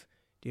Eve.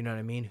 Do you know what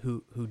I mean?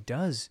 Who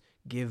does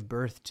give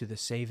birth to the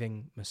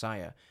saving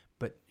Messiah,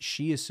 but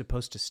she is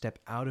supposed to step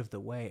out of the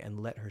way and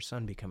let her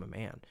son become a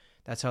man.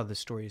 That's how the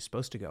story is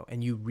supposed to go.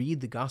 And you read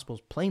the Gospels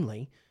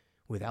plainly,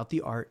 without the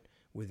art,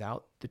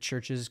 without the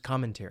church's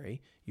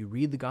commentary. You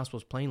read the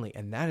Gospels plainly,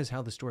 and that is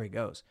how the story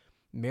goes.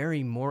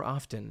 Mary, more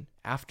often,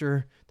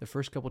 after the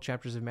first couple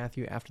chapters of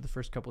Matthew, after the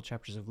first couple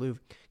chapters of Luke,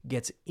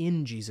 gets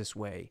in Jesus'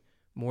 way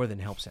more than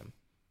helps him.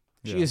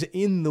 She is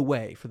in the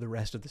way for the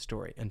rest of the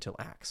story until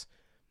Acts.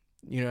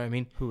 You know what I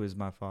mean? Who is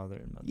my father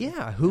and mother?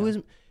 Yeah,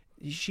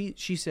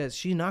 she says,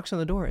 she knocks on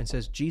the door and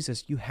says,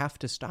 Jesus, you have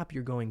to stop.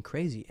 You're going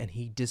crazy. And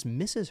he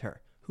dismisses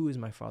her Who is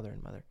my father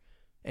and mother?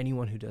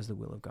 Anyone who does the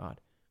will of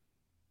God.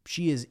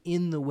 She is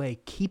in the way,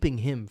 keeping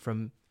him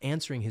from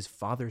answering his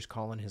father's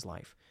call in his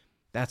life.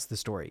 That's the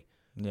story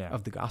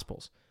of the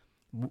Gospels.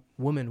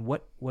 Woman,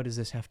 what does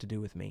this have to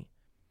do with me?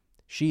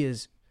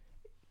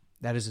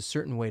 That is a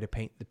certain way to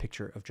paint the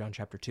picture of John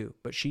chapter 2.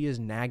 But she is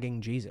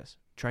nagging Jesus,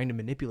 trying to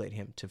manipulate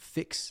him to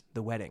fix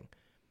the wedding.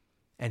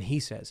 And he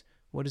says,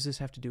 what does this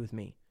have to do with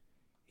me?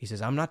 He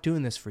says, I'm not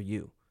doing this for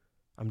you.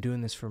 I'm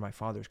doing this for my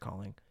Father's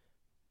calling.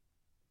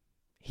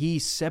 He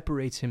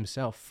separates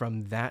himself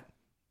from that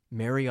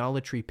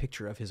Mariolatry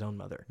picture of his own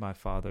mother. My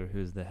Father,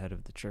 who's the head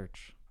of the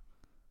church.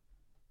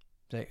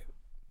 Go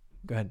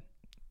ahead.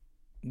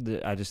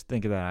 I just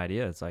think of that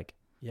idea. It's like,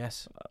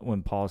 yes,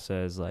 when Paul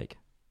says, like,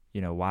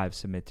 wives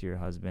submit to your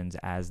husbands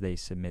as they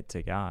submit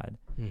to God.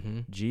 Mm-hmm.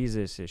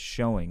 Jesus is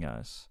showing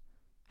us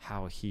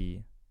how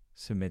he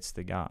submits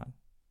to God.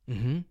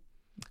 Mm-hmm.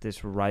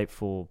 This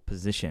rightful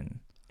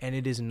position. And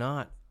it is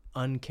not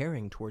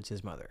uncaring towards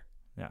his mother.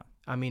 Yeah.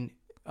 I mean,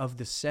 of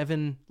the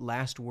 7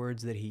 last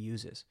words that he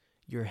uses,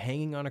 you're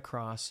hanging on a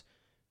cross,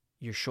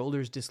 your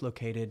shoulders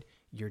dislocated,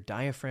 your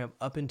diaphragm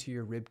up into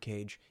your rib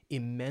cage,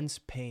 immense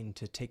pain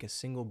to take a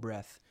single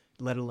breath,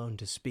 let alone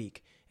to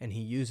speak. And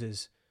he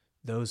uses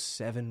those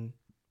 7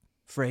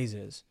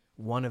 phrases,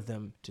 one of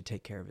them to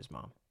take care of his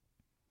mom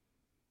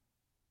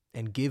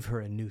and give her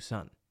a new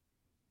son.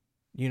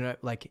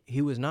 Like,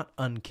 he was not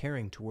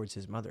uncaring towards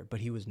his mother, but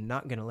he was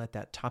not going to let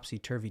that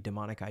topsy-turvy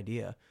demonic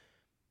idea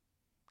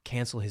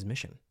cancel his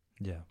mission.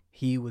 Yeah.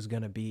 He was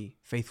going to be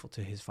faithful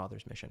to his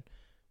father's mission,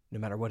 no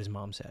matter what his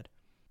mom said.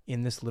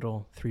 In this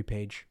little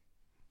 3-page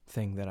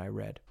thing that I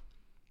read,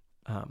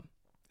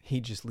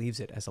 he just leaves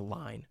it as a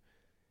line,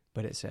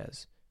 but it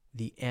says,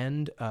 the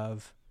end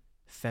of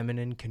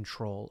feminine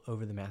control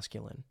over the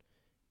masculine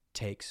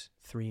takes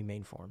 3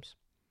 main forms: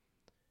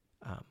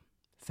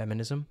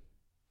 feminism,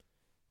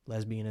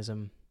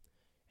 lesbianism,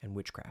 and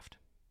witchcraft.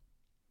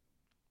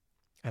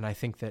 And I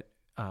think that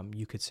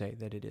you could say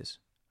that it is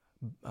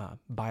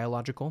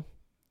biological,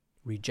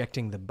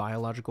 rejecting the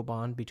biological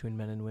bond between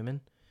men and women;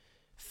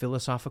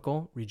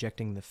 philosophical,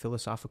 rejecting the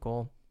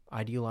philosophical,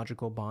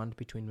 ideological bond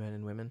between men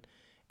and women;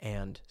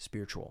 and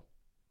spiritual,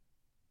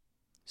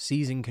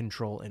 seizing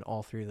control in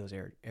all 3 of those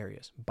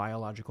areas: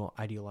 biological,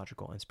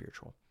 ideological, and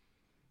spiritual.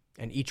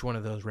 And each one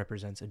of those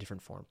represents a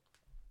different form.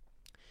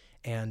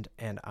 And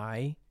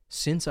I,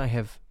 since I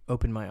have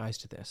opened my eyes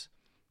to this,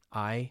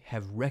 I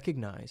have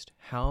recognized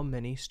how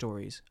many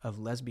stories of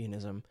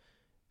lesbianism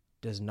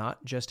does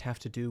not just have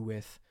to do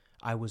with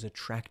I was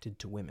attracted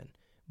to women,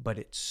 but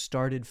it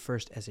started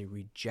first as a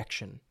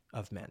rejection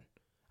of men.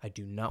 I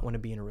do not want to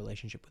be in a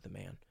relationship with a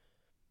man.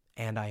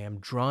 And I am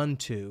drawn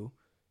to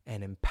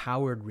an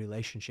empowered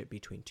relationship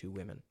between 2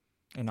 women.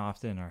 And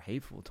often are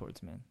hateful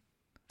towards men.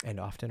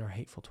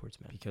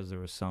 Because there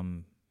was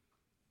some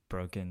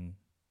broken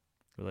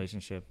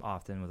relationship,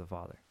 often with a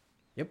father.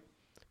 Yep.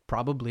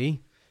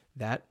 Probably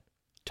that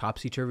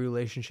topsy-turvy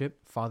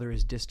relationship. Father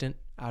is distant,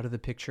 out of the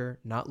picture,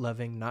 not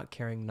loving, not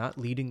caring, not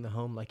leading the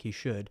home like he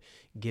should,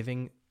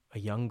 giving a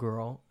young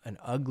girl an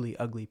ugly,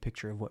 ugly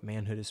picture of what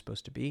manhood is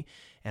supposed to be.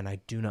 And I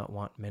do not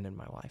want men in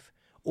my life.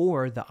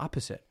 Or the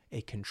opposite,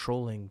 a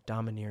controlling,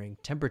 domineering,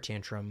 temper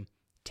tantrum,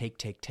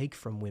 take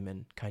from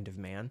women kind of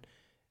man,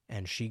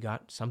 and she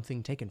got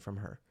something taken from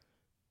her,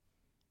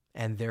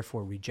 and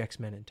therefore rejects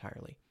men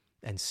entirely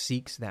and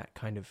seeks that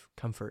kind of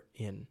comfort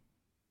in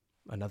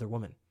another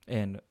woman.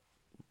 And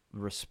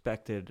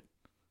respected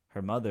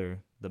her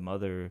mother, the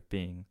mother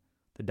being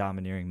the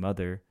domineering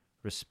mother,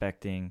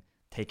 respecting,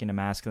 taking a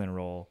masculine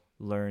role,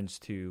 learns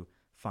to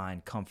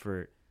find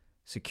comfort,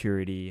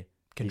 security,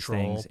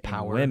 control, these things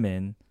power, in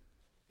women.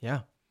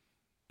 Yeah.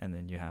 And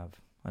then you have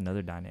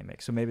another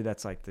dynamic. So maybe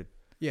that's like the...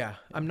 Yeah,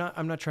 I'm not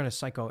trying to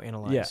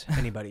psychoanalyze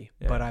anybody,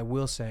 but I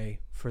will say,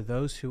 for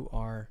those who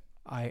are,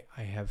 I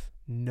have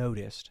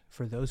noticed,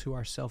 for those who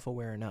are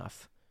self-aware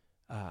enough,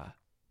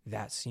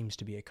 that seems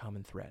to be a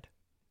common thread.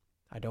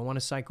 I don't want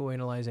to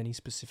psychoanalyze any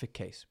specific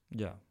case.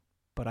 Yeah.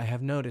 But I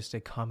have noticed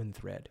a common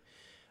thread.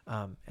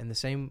 And the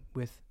same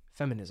with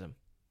feminism.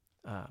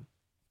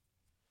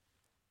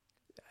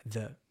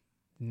 The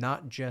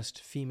not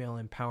just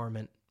female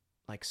empowerment,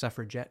 like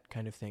suffragette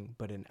kind of thing,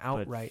 but an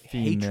outright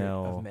hatred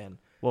of men.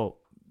 Well,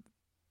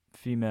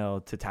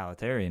 female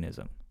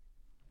totalitarianism.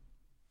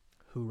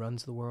 Who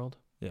runs the world?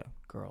 Yeah.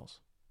 Girls.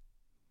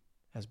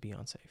 As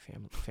Beyonce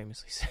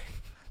famously sang.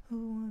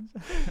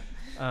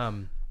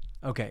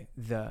 Okay.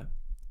 The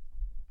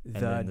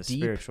deep,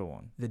 spiritual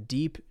one. The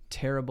deep,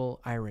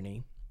 terrible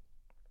irony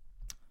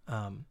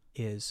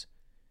is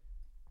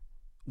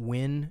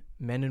when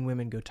men and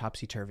women go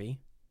topsy-turvy,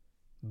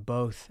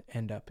 both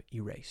end up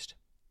erased.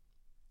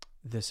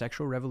 The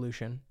sexual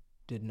revolution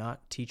did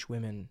not teach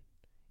women.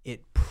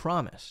 It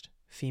promised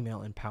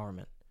female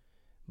empowerment,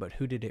 but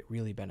who did it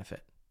really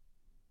benefit?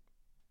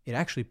 It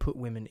actually put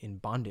women in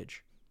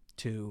bondage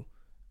to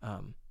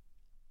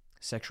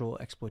sexual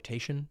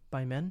exploitation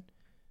by men,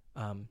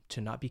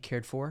 to not be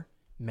cared for.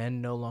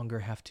 Men no longer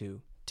have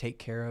to take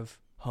care of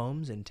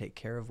homes and take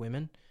care of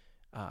women.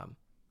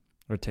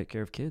 Or take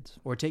care of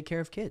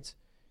kids.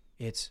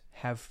 It's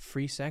have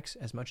free sex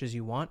as much as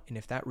you want, and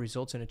if that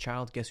results in a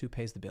child, guess who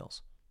pays the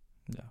bills?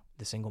 Yeah.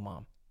 The single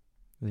mom.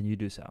 Then you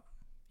do so.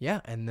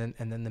 Yeah, and then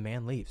the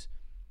man leaves.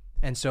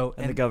 And so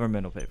And the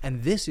government will pay for it.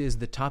 And this is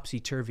the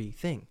topsy-turvy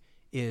thing,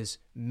 is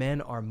men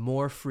are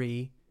more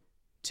free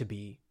to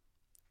be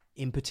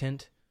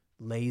impotent,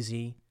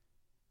 lazy,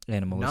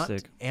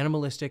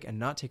 animalistic and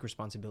not take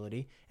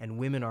responsibility, and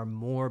women are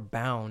more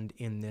bound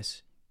in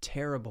this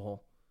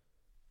terrible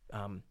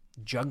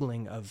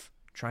juggling of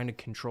trying to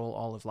control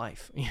all of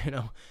life,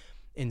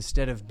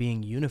 instead of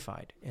being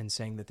unified and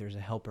saying that there's a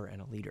helper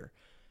and a leader.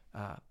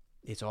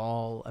 It's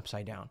all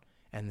upside down.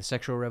 And the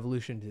sexual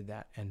revolution did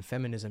that, and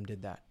feminism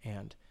did that.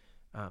 And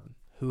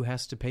who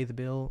has to pay the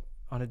bill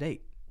on a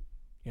date?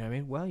 You know what I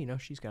mean? Well,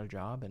 she's got a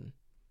job, and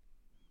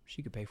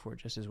she could pay for it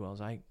just as well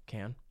as I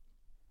can.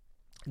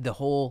 The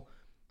whole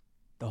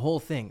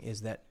thing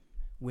is that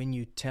when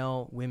you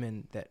tell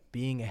women that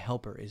being a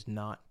helper is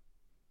not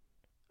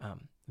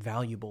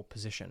valuable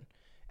position,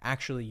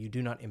 actually you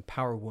do not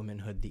empower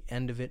womanhood. The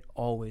end of it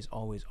always,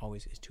 always,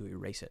 always is to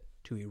erase it,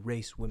 to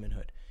erase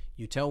womanhood.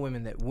 You tell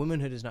women that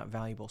womanhood is not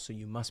valuable, so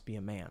you must be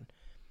a man.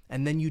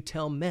 And then you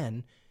tell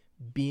men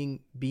being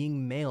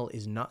male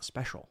is not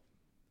special.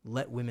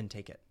 Let women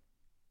take it.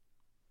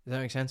 Does that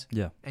make sense?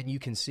 Yeah. And you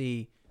can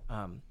see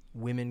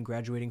women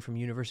graduating from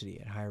university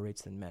at higher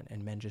rates than men,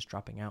 and men just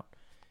dropping out.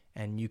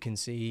 And you can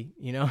see,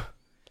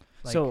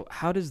 so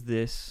how does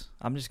this,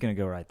 I'm just going to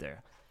go right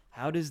there.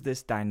 How does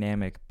this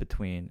dynamic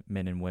between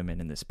men and women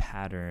and this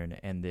pattern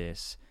and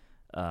this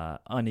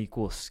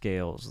unequal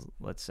scales,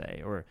 let's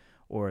say,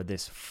 or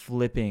this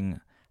flipping,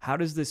 how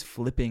does this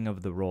flipping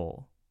of the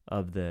role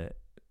of the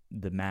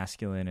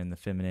masculine and the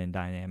feminine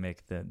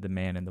dynamic, the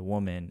man and the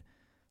woman,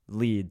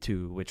 lead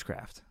to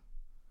witchcraft?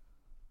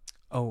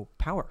 Oh,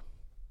 power.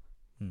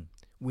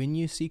 When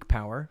you seek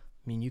power,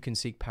 you can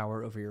seek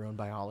power over your own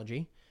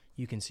biology.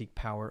 You can seek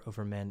power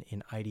over men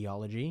in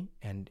ideology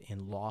and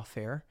in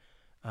lawfare,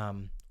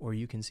 or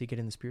you can seek it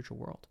in the spiritual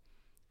world.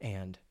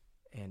 And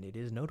it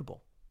is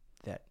notable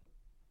that,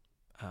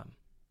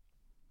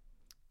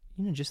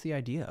 just the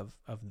idea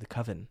of the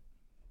coven,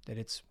 that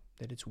it's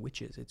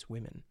witches, it's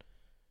women.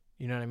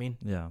 You know what I mean?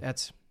 Yeah.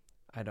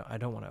 I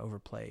don't want to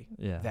overplay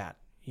that,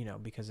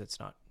 because it's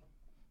not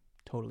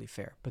totally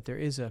fair. But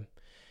it's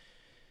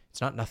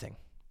not nothing.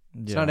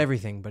 It's not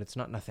everything, but it's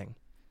not nothing.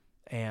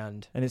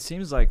 And it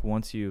seems like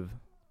once you've,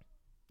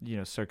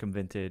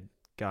 circumvented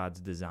God's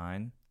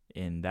design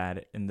in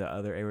the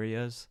other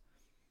areas.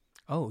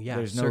 Oh yeah,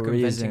 there's no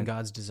circumventing reason,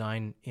 God's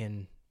desigin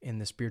in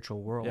the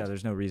spiritual world. Yeah,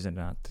 there's no reason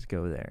not to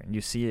go there. And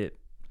you see it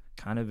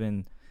kind of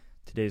in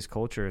today's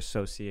culture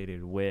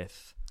associated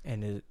with.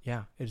 And it's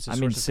a I source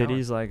mean, of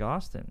cities power. like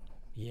Austin.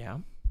 Yeah.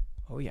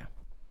 Oh yeah.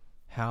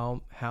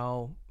 How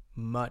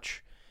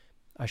much,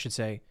 I should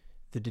say,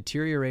 the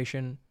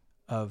deterioration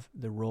of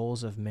the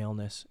roles of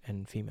maleness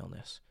and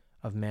femaleness,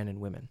 of men and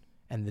women,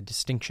 and the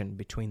distinction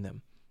between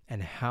them,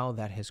 and how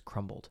that has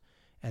crumbled,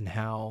 and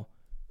how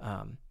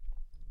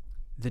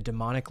the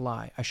demonic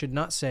lie. I should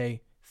not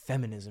say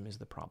feminism is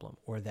the problem,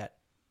 or that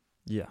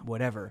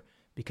whatever,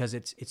 because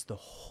it's the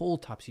whole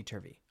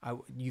topsy-turvy.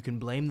 You can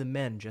blame the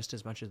men just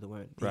as much as the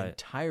women. The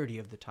entirety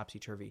of the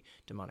topsy-turvy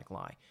demonic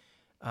lie.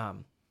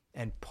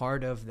 And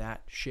part of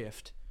that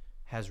shift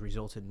has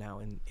resulted now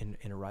in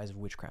a rise of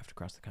witchcraft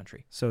across the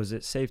country. So is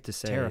it safe to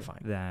say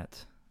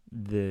that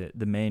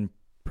the main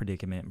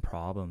predicament and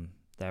problem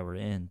that we're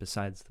in,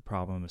 besides the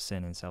problem of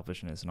sin and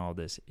selfishness and all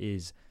this,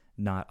 is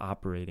not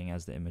operating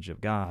as the image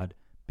of God,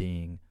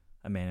 being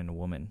a man and a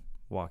woman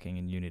walking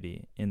in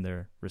unity in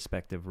their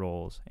respective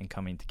roles and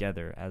coming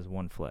together as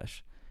one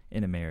flesh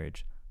in a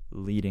marriage,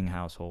 leading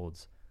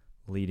households,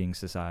 leading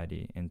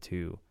society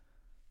into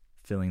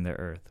filling the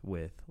earth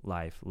with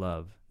life,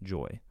 love,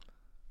 joy?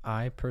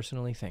 I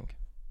personally think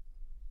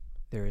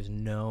there is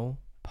no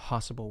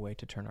possible way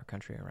to turn our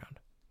country around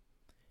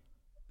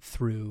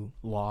through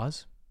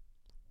laws,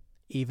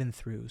 even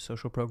through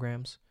social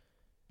programs.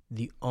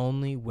 The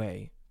only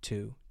way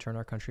to turn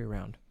our country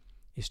around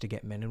is to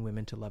get men and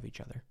women to love each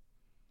other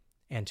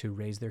and to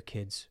raise their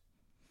kids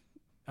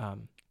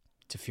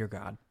to fear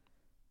God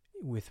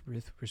with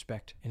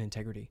respect and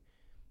integrity.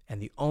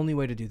 And the only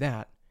way to do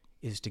that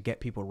is to get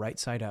people right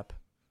side up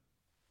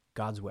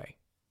God's way.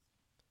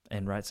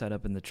 And right side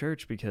up in the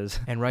church, because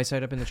and right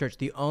side up in the church.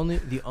 The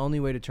only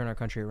way to turn our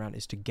country around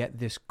is to get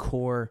this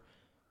core,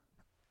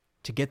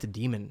 to get the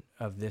demon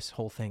of this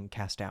whole thing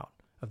cast out,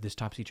 of this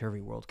topsy-turvy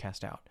world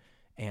cast out,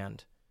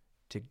 and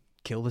to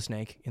kill the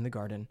snake in the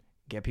garden,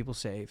 get people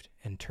saved,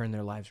 and turn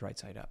their lives right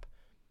side up.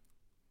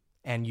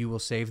 And you will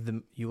save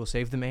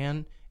the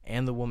man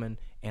and the woman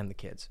and the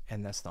kids,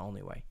 and that's the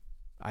only way.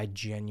 I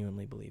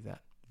genuinely believe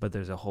that. But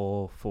there's a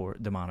whole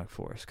demonic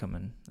force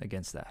coming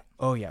against that.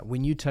 Oh yeah,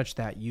 when you touch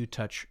that, you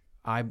touch.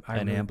 I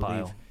really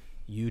believe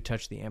you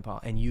touch the ant pile,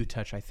 and you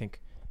touch, I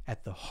think,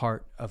 at the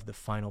heart of the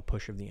final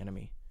push of the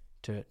enemy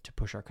to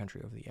push our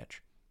country over the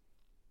edge.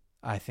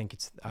 I think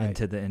it's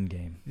into the end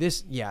game.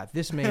 This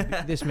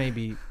may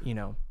be.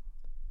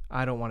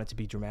 I don't want it to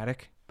be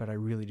dramatic, but I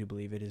really do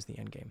believe it is the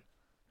end game.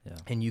 Yeah.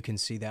 And you can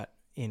see that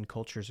in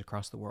cultures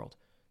across the world,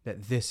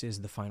 that this is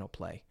the final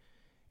play.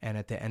 And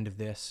at the end of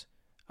this,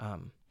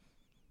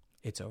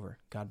 it's over.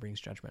 God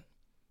brings judgment.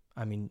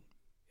 I mean,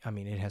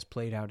 it has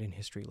played out in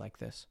history like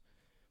this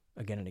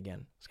again and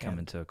again. It's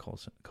coming to a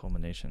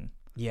culmination.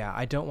 Yeah,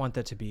 I don't want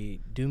that to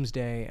be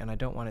doomsday, and I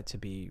don't want it to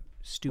be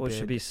stupid. Well, it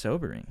should be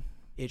sobering.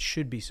 It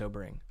should be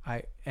sobering.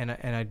 I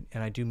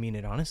do mean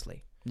it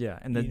honestly. Yeah,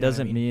 and that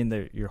doesn't mean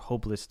that you're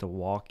hopeless to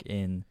walk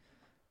in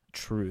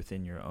truth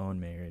in your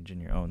own marriage,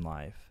 in your own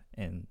life,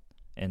 and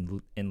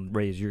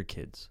raise your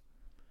kids.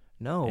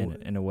 No,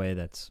 in a way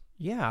that's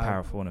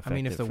powerful and effective. I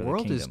mean, if the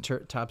world is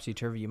topsy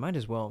turvy, you might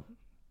as well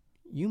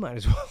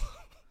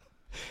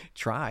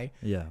try.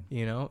 Yeah,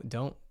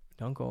 don't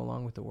go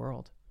along with the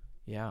world.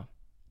 Yeah.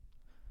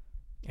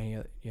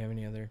 You have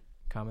any other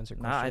comments or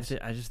questions?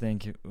 I just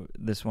think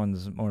this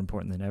one's more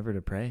important than ever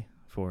to pray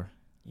for.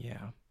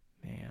 Yeah,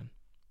 man.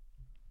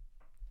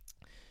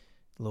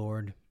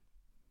 Lord,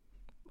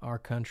 our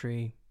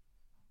country,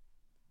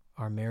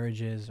 our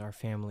marriages, our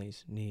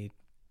families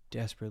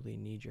desperately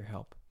need your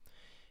help.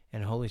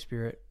 And Holy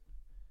Spirit,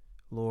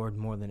 Lord,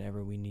 more than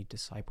ever, we need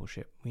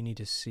discipleship. We need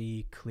to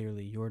see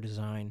clearly your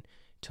design,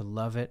 to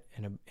love it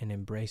and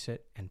embrace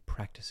it and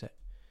practice it.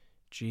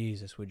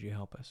 Jesus, would you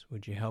help us?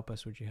 Would you help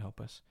us? Would you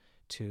help us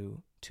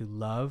to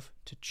love,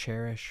 to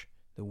cherish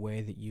the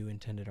way that you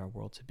intended our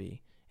world to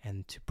be,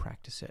 and to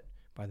practice it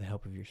by the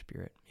help of your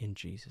Spirit. In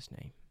Jesus'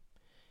 name,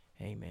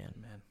 amen.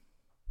 Amen.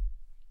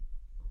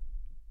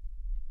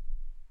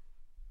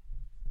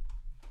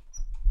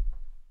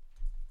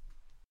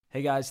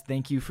 Hey guys,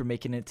 thank you for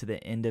making it to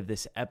the end of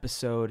this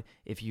episode.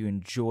 If you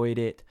enjoyed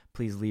it,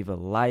 please leave a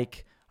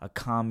like, a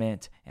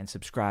comment, and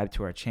subscribe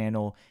to our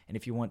channel. And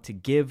if you want to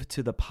give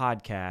to the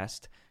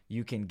podcast,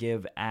 you can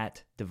give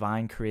at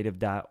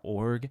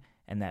divinecreative.org,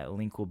 and that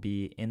link will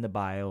be in the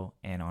bio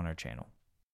and on our channel.